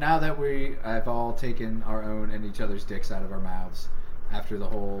 So now that we have all taken our own and each other's dicks out of our mouths after the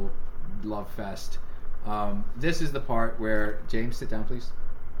whole love fest, this is the part where James, sit down, please.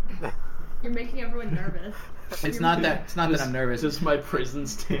 You're making everyone nervous. It's not that I'm nervous. Just my prison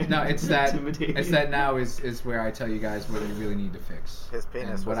stand. No, it's that Intimidating. now is where I tell you guys what you really need to fix. His penis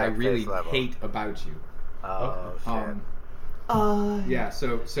and was what I like really face level. hate about you. Oh shit. Yeah,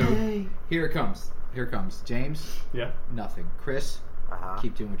 so here it comes. Here it comes. James, Yeah. nothing. Chris,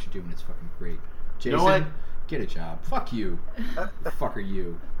 keep doing what you're doing. It's fucking great. Jason, know what? get a job. Fuck you. The fuck are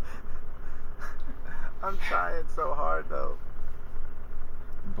you? I'm trying so hard though.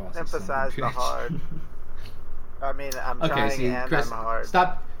 Boss is Emphasize son the of a bitch. hard. I mean, I'm Okay, trying see, and Chris, I'm hard.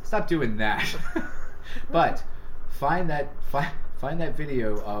 stop doing that. But find that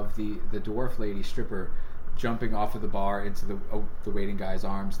video of the dwarf lady stripper jumping off of the bar into the waiting guy's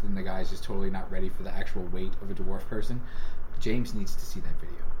arms. Then the guy's just totally not ready for the actual weight of a dwarf person. James needs to see that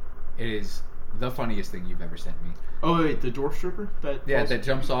video. It is the funniest thing you've ever sent me. Oh wait, the dwarf stripper? That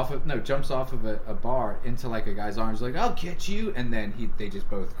Jumps off of a bar into like a guy's arms, like I'll get you, and then they just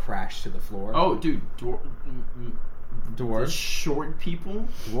both crash to the floor. Oh, dude, the dwarves, short people.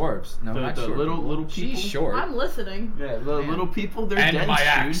 dwarves. No, The not little- short. little She's people? short. I'm listening. Yeah, the Man. little people. They're And dense, my dude.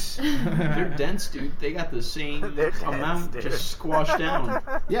 axe. They're dense, dude. They got the same They're dense, amount dude. just squashed down.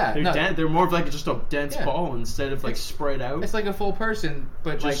 Yeah, They're no, They're more of like just a dense Yeah. ball instead of like spread out. it's like a full person,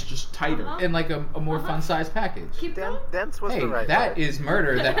 but just tighter. Uh-huh. in like a more fun sized package. Keep going. Dense was Hey, the right that word. is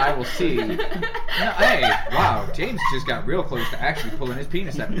murder that I will see. No, hey, wow, James just got real close to actually pulling his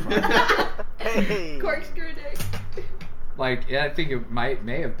penis out in front of me. Hey. Corkscrew dick. Like, yeah, I think it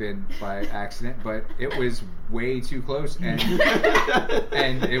may have been by accident, but it was way too close, and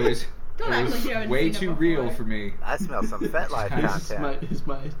it was Don't act like you haven't way seen it too before. real for me. I smell some FetLife content.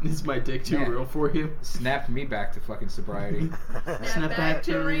 Is my dick too Man. real for you? Snapped me back to fucking sobriety. Snap back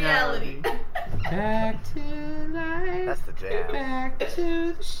to reality. Back to life. That's the jam. Back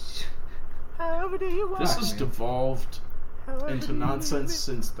to the However do you want. This Fuck, has man. devolved However into do you nonsense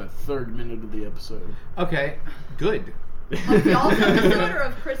since the 3rd minute of the episode. Okay, good. Of y'all's episode or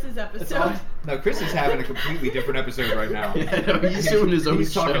of Chris's episode? No, Chris is having a completely different episode right now. Yeah, no, he's doing his own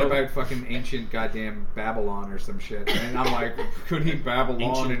He's talking show. about fucking ancient goddamn Babylon or some shit. And I'm like, couldn't he babble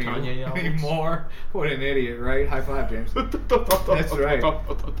on Ancient Kanye albums. anymore? What an idiot, right? High five, James. That's right.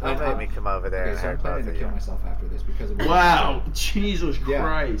 That made me come over there Okay, and so I'm hurt planning both to of kill you. myself after this because of what Wow, Jesus Yeah.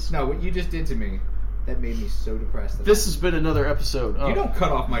 Christ. No, what you just did to me, that made me so depressed. That This has been another episode of... You don't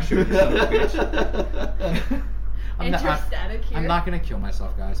cut off my show, you son of a bitch. Interstatic here. I'm not gonna kill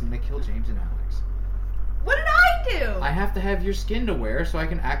myself, guys. I'm gonna kill James and Alex. What did I do? I have to have your skin to wear so I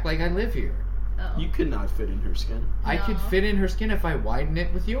can act like I live here. Oh. You could not fit in her skin. I could No. fit in her skin if I widen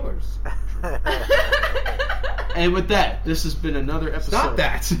it with yours. And with that, this has been another episode. Stop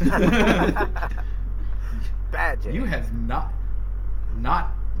that! Bad James. You have not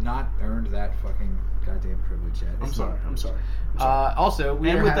earned that fucking goddamn privilege yet. I'm It's sorry. not- I'm sorry. Also,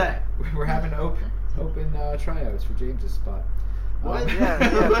 And with we're having open tryouts for James's spot. What?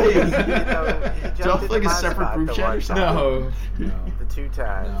 Yeah, Like, he jumped jump into like a my separate spot group the chat one or time. something? No. The 2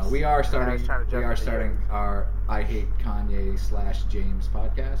 times. No, we are I was starting. trying to We jump are into starting yours. our I Hate Kanye / James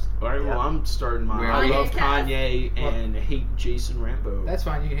podcast. All right, well, Yeah. I'm starting mine. Where I we- love Kanye Kanye Well- and hate Jason Rambo. That's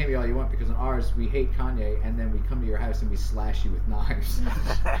fine. You can hate me all you want because on ours we hate Kanye and then we come to your house and we slash you with knives.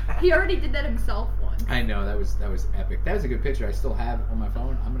 He already did that himself once. I know that was epic. That was a good picture. I still have on my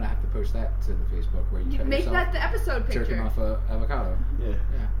phone. I'm gonna have to post that to the Facebook where you cut Make yourself that the episode jerking picture. off a avocado. Yeah. Yeah.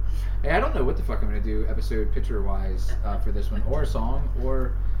 Hey, I don't know what the fuck I'm gonna do episode picture wise for this one, or a song,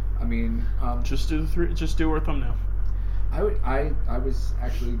 or I mean, Just do the 3. Just do our thumbnail. I was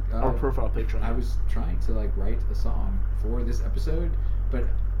actually Our profile picture. I was trying to like write a song for this episode, but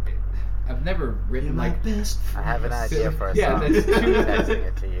I've never written like. best I have an idea for a Yeah, song. that's too. I'm texting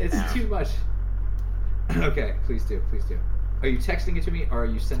it to you It's now. too much. Okay, please do. Are you texting it to me or are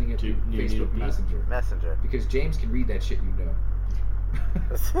you sending it Do to you need a Facebook beat? Messenger? Messenger. Because James can read that shit, you know.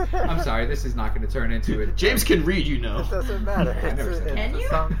 I'm sorry, this is not going to turn into it. James can read, you know. It doesn't matter. I never said Can It's a you?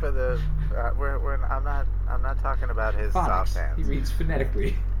 song for the. I'm not talking about his soft Phonics. hands. He reads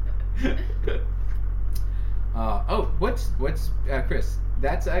phonetically. What's Chris?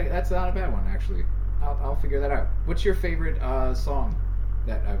 That's not a bad one actually. I'll figure that out. What's your favorite song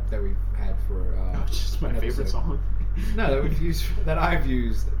that we've had for? Oh, it's just my an favorite episode? song. No, that we've used that I've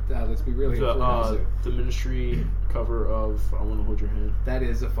used. Let's be really for an episode. The Ministry cover of "I Want to Hold Your Hand." That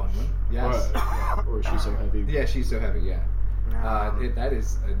is a fun one. Yes. Or "She's So Heavy." Yeah, she's so heavy. Yeah. That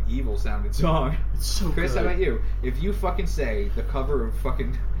is an evil sounding song. It's so Chris, good. how about you? If you fucking say the cover of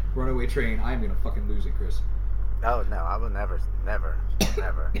fucking Runaway Train, I'm gonna fucking lose it, Chris. Oh no, I will never.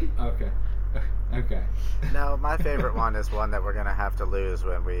 Okay. Okay. No, my favorite one is one that we're gonna have to lose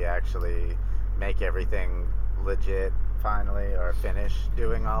when we actually make everything legit finally, or finish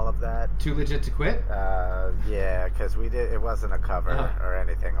doing all of that. Too legit to quit? Yeah, because we did. It wasn't a cover Uh-huh. or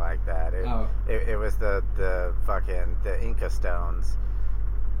anything like that. It was the Inca Stones,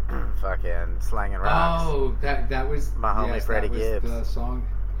 fucking slanging rocks. Oh, that was My homie yes, Freddie that was Gibbs. the song.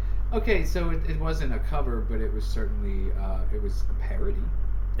 Okay, so it wasn't a cover, but it was certainly it was a parody.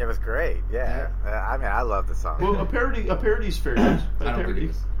 It was great. Yeah, I mean, I love the song. Well, a parody's fair use. I don't think it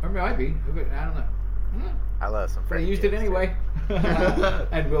is. Or it might be. I don't know. I love some But I Freddie used it Gibbs, anyway,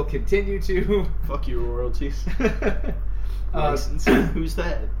 and will continue to. Fuck your royalties. Uh, License. Who's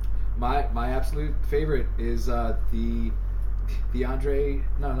that? My absolute favorite is the Andre.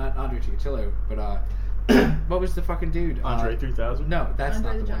 No, not Andre Chikatilo, but what was the fucking dude? Andre 3000. No, that's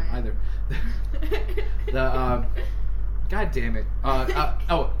Andre not the the one Giant. either. God damn it.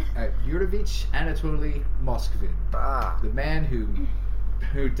 Yurovich Anatoly Moskvin, Ah, the man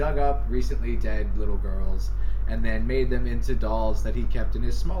who dug up recently dead little girls and then made them into dolls that he kept in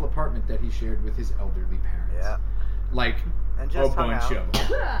his small apartment that he shared with his elderly parents. yeah, Like and a just hung bunch out. of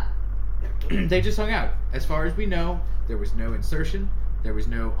them. They just hung out. As far as we know, there was no insertion, there was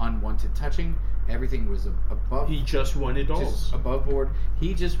no unwanted touching. Everything was above. He just wanted dolls. Just above board.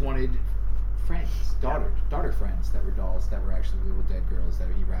 He just wanted friends, daughter friends that were dolls that were actually little dead girls that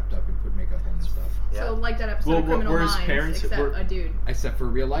he wrapped up and put makeup on and stuff. Yeah. So like that episode Well, of Criminal were his Minds, parents- except were- a dude. Except for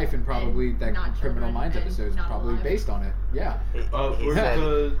real life, and probably And that not Criminal children, Minds and episode is not probably alive. based on it. Yeah. He Where's said,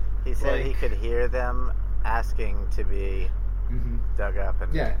 the he said he like- could hear them asking to be hmm dug up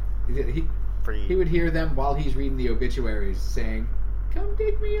and Yeah. freed. He would hear them while he's reading the obituaries saying, "Come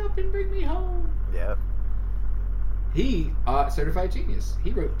dig me up and bring me home." Yep. He certified genius.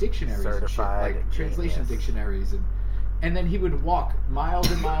 He wrote dictionaries and shit, Certified like translation genius. dictionaries, and then he would walk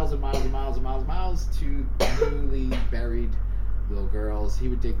miles and miles and miles and miles and miles and miles to newly buried little girls. He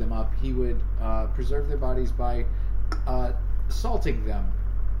would dig them up. He would preserve their bodies by salting them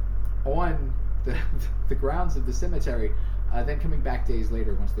on the grounds of the cemetery. Then coming back days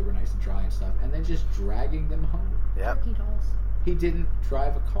later once they were nice and dry and stuff, and then just dragging them home. Yep. Turkey dolls. He didn't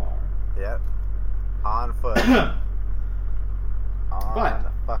drive a car. Yep. On foot. On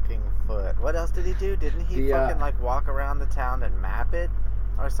But- fucking foot. What else did he do? Didn't he The, fucking like walk around the town and map it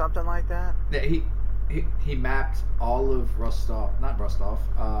or something like that? Yeah, he mapped all of Rostov, not Rostov.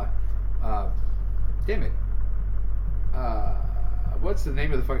 Damn it. What's the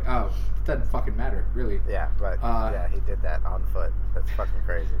name of the fuck? Oh, it doesn't fucking matter, really. Yeah, but Uh, he did that on foot. That's fucking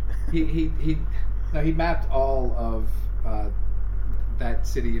crazy. He mapped all of that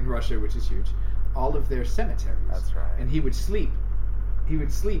city in Russia, which is huge, all of their cemeteries. That's right. And he would sleep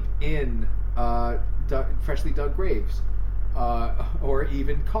in freshly dug graves, or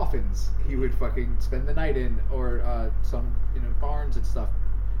even coffins. He would fucking spend the night in, or some barns and stuff.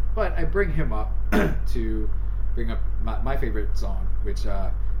 But I bring him up to bring up my favorite song, which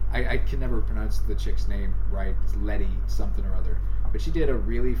I can never pronounce the chick's name right. It's Letty something or other. But she did a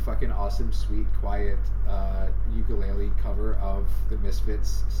really fucking awesome, sweet, quiet ukulele cover of the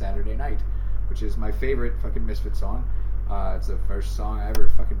Misfits' Saturday Night, which is my favorite fucking Misfits song. It's the first song I ever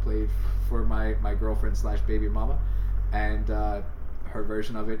fucking played for my girlfriend / baby mama. And her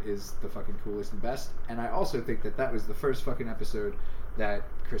version of it is the fucking coolest and best. And I also think that was the first fucking episode that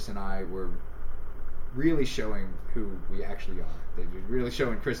Chris and I were really showing who we actually are. They were really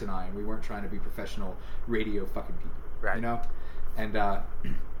showing Chris and I, and we weren't trying to be professional radio fucking people. Right. You know? And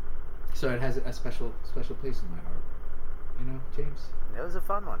so it has a special place in my heart. You know, James? It was a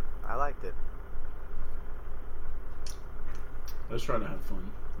fun one. I liked it. Let's try to have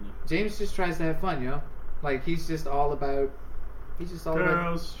fun. Yeah. James just tries to have fun, you know? Like, he's just all about...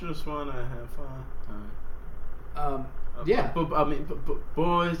 Girls just want to have fun. Yeah.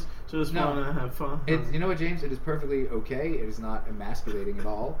 Boys just want to have fun. You know what, James? It is perfectly okay. It is not emasculating at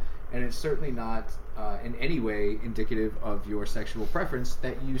all. And it's certainly not in any way indicative of your sexual preference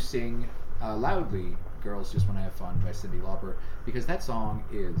that you sing loudly Girls Just Want to Have Fun by Cyndi Lauper, because that song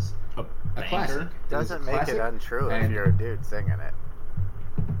is a classic. Doesn't make it untrue if you're a dude singing it.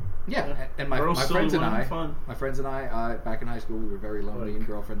 Yeah, and my friends and I, back in high school, we were very lonely and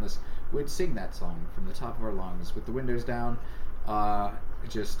girlfriendless. We'd sing that song from the top of our lungs with the windows down,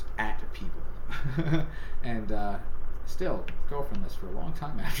 just at people, and still girlfriendless for a long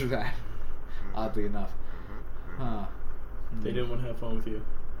time after that. Oddly enough, they didn't want to have fun with you.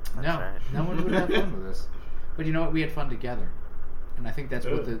 No one would have fun with us. But you know what? We had fun together, and I think that's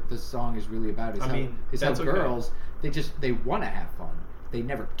what the song is really about. Is how girls they want to have fun. They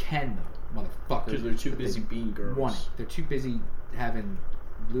never can though, motherfuckers. Because they're too busy being girls. They're too busy having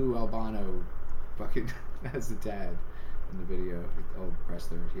Blue Albano fucking as the dad in the video. Old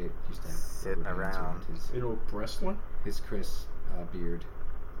wrestler. He used to have sitting around. His old wrestler? His Chris beard.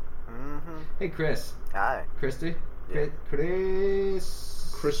 Mm-hmm. Hey, Chris. Hi. Christy? Yeah.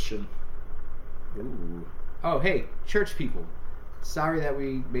 Christian. Ooh. Oh, hey, church people. Sorry that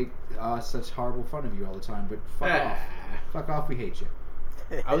we make such horrible fun of you all the time, but fuck off. Fuck off, we hate you.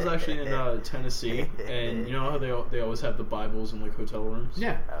 I was actually in Tennessee, and you know how they always have the Bibles in like hotel rooms?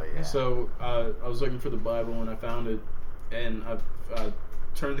 Yeah. Oh yeah. So I was looking for the Bible and I found it, and I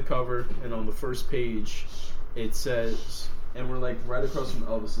turned the cover, and on the first page it says, and we're like right across from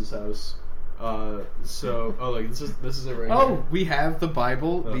Elvis's house. Like this is it right here. Oh, we have the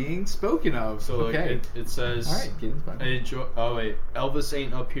Bible being spoken of. So like okay. it says. All right, get in the Bible. Elvis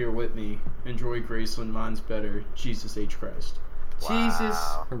ain't up here with me. Enjoy Graceland, mine's better. Jesus H. Christ. Wow. Jesus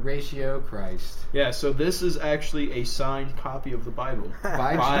Horatio Christ. Yeah, so this is actually a signed copy of the Bible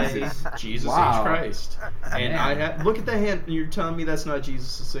by Jesus Wow. H. Christ. And Man. look at the hand. You're telling me that's not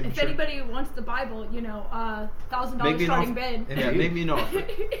Jesus' signature? If anybody wants the Bible, $1,000 Make me an starting offer. bid. Indeed. Yeah, make me an offer.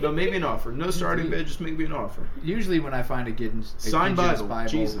 No, make me an offer. No starting Indeed. bid. Just make me an offer. Usually, when I find a Signed Gideon's Bible,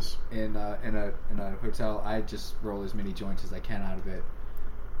 Jesus. in a hotel, I just roll as many joints as I can out of it.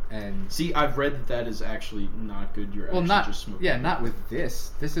 And See, I've read that is actually not good. You're actually just smoking. Yeah, not with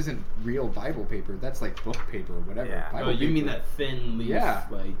this. This isn't real Bible paper. That's like book paper or whatever. Yeah. Bible Oh, you mean paper. that thin leaf? Yeah.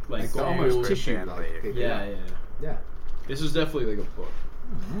 Like almost gold. tissue thin like leaf. paper. Yeah. Yeah. This is definitely like a book.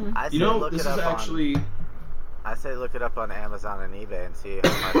 I say look this it is up actually. I say look it up on Amazon and eBay and see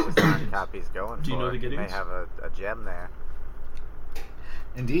how much the signed copy's going for. Do you know the You may Gideons? have a gem there.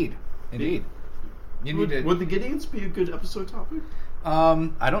 Indeed. You need to. Would the Gideons be a good episode topic?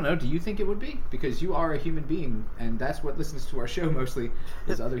 I don't know. Do you think it would be? Because you are a human being, and that's what listens to our show mostly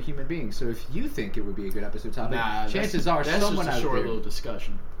is other human beings. So if you think it would be a good episode topic, chances are that's someone just a out short there. little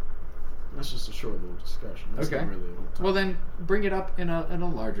discussion. That's just a short little discussion. That's Okay. not really a whole topic. Well, then bring it up in a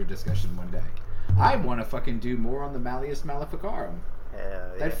larger discussion one day. I want to fucking do more on the Malleus Maleficarum. Hell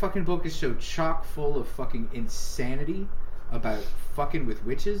yeah. That fucking book is so chock full of fucking insanity about fucking with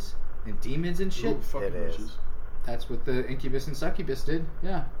witches and demons and shit. Ooh, fucking It is. witches. That's what the Incubus and Succubus did.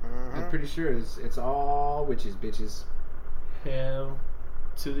 Yeah, I'm pretty sure it's all witches, bitches. Hell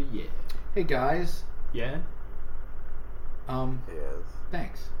to the yeah. Hey guys, Yeah? Yes.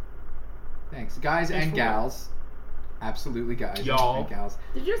 Thanks, guys Thanks and for gals. Absolutely, guys Y'all. and gals.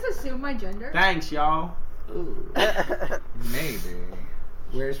 Did you just assume my gender? Thanks, y'all. Maybe.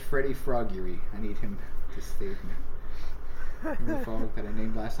 Where's Freddy Froggery? I need him to save me. Remember the frog that I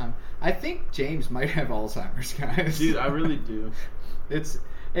named last time? I think James might have Alzheimer's, guys. Dude, I really do.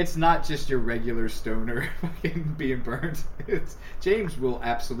 It's not just your regular stoner fucking being burned. James will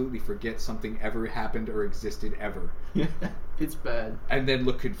absolutely forget something ever happened or existed ever. It's bad. And then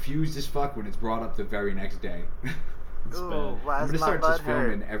look confused as fuck when it's brought up the very next day. It's Ooh, bad. why I'm is gonna my start butt just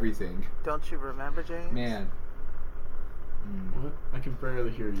filming hurt? everything. Don't you remember, James? Man. What? I can barely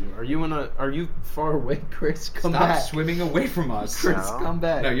hear you. Are you far away, Chris? Come Stop back. swimming away from us. Chris, No. come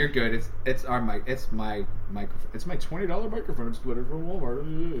back. No, you're good. It's our mic. It's my microphone. It's my $20 microphone splitter from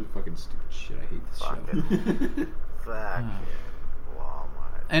Walmart. Fucking stupid shit. I hate this show. Fucking fucking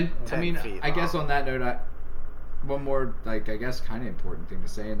Walmart. And 10 I mean, feet I guess long. on that note, one more kind of important thing to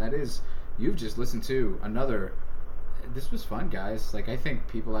say, and that is, you've just listened to another. This was fun, guys. I think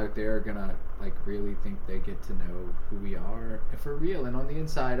people out there are gonna really think they get to know who we are for real and on the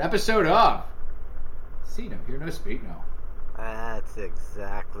inside. Episode of See No, Hear No, Speak No. That's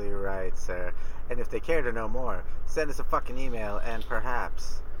exactly right, sir. And if they care to know more, send us a fucking email, and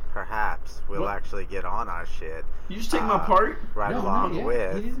perhaps we'll What? actually get on our shit. You just take my part? Right along He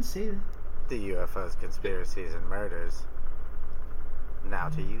with didn't say that. the UFOs, conspiracies, and murders. Now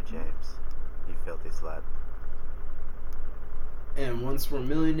to you, James. You filthy slut. And once we're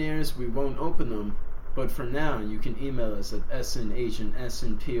millionaires, we won't open them. But for now, you can email us at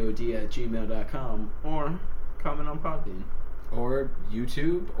snhnpod@gmail.com or comment on Podbean. Or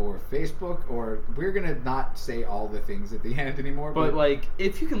YouTube, or Facebook, or we're gonna not say all the things at the end anymore. But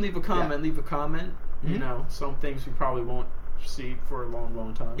if you can leave a comment, leave a comment. You Mhm. know, some things we probably won't see for a long,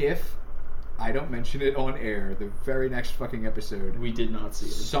 long time. if I don't mention it on air, the very next fucking episode, We did not see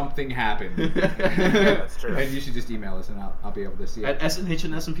it. something happened. That's true. And you should just email us, and I'll be able to see it. At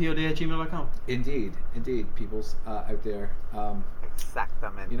snhnpod@gmail.com. Indeed, peoples out there.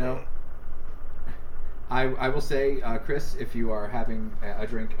 Exactamente. You know, I will say, Chris, if you are having a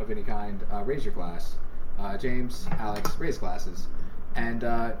drink of any kind, raise your glass. James, Alex, raise glasses. And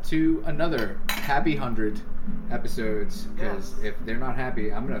to another happy 100 episodes, because Yes. if they're not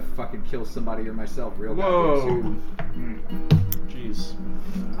happy, I'm gonna fucking kill somebody or myself real Whoa. goddamn soon. Jeez.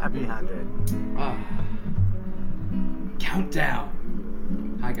 Happy 100. Ah. Countdown.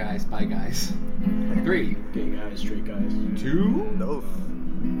 Hi guys, bye guys. 3, Gay guys, straight guys. 2, Oof.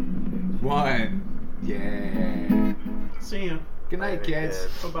 1. Yeah. See ya. Good night, Later, kids.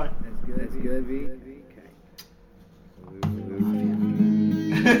 kids. Bye-bye. That's good, V.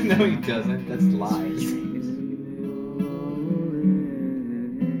 No, he doesn't. That's lies.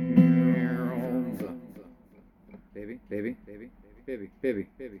 Baby.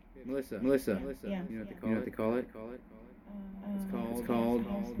 Melissa. Yeah. You know what they call it? It's called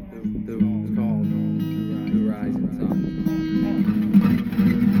the Rising Sun.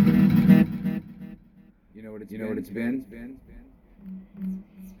 You know what it's been?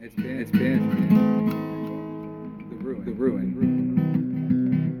 It's been the ruin.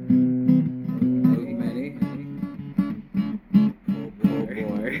 Of many. Oh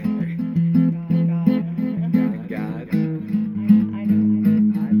boy. God. I know. I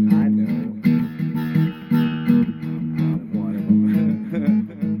know. I'm one of them.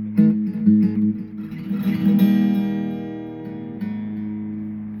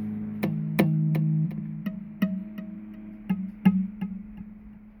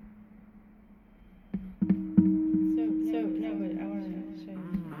 So no, but I want to show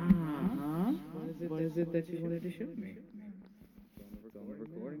you. What is it that you wanted to show me?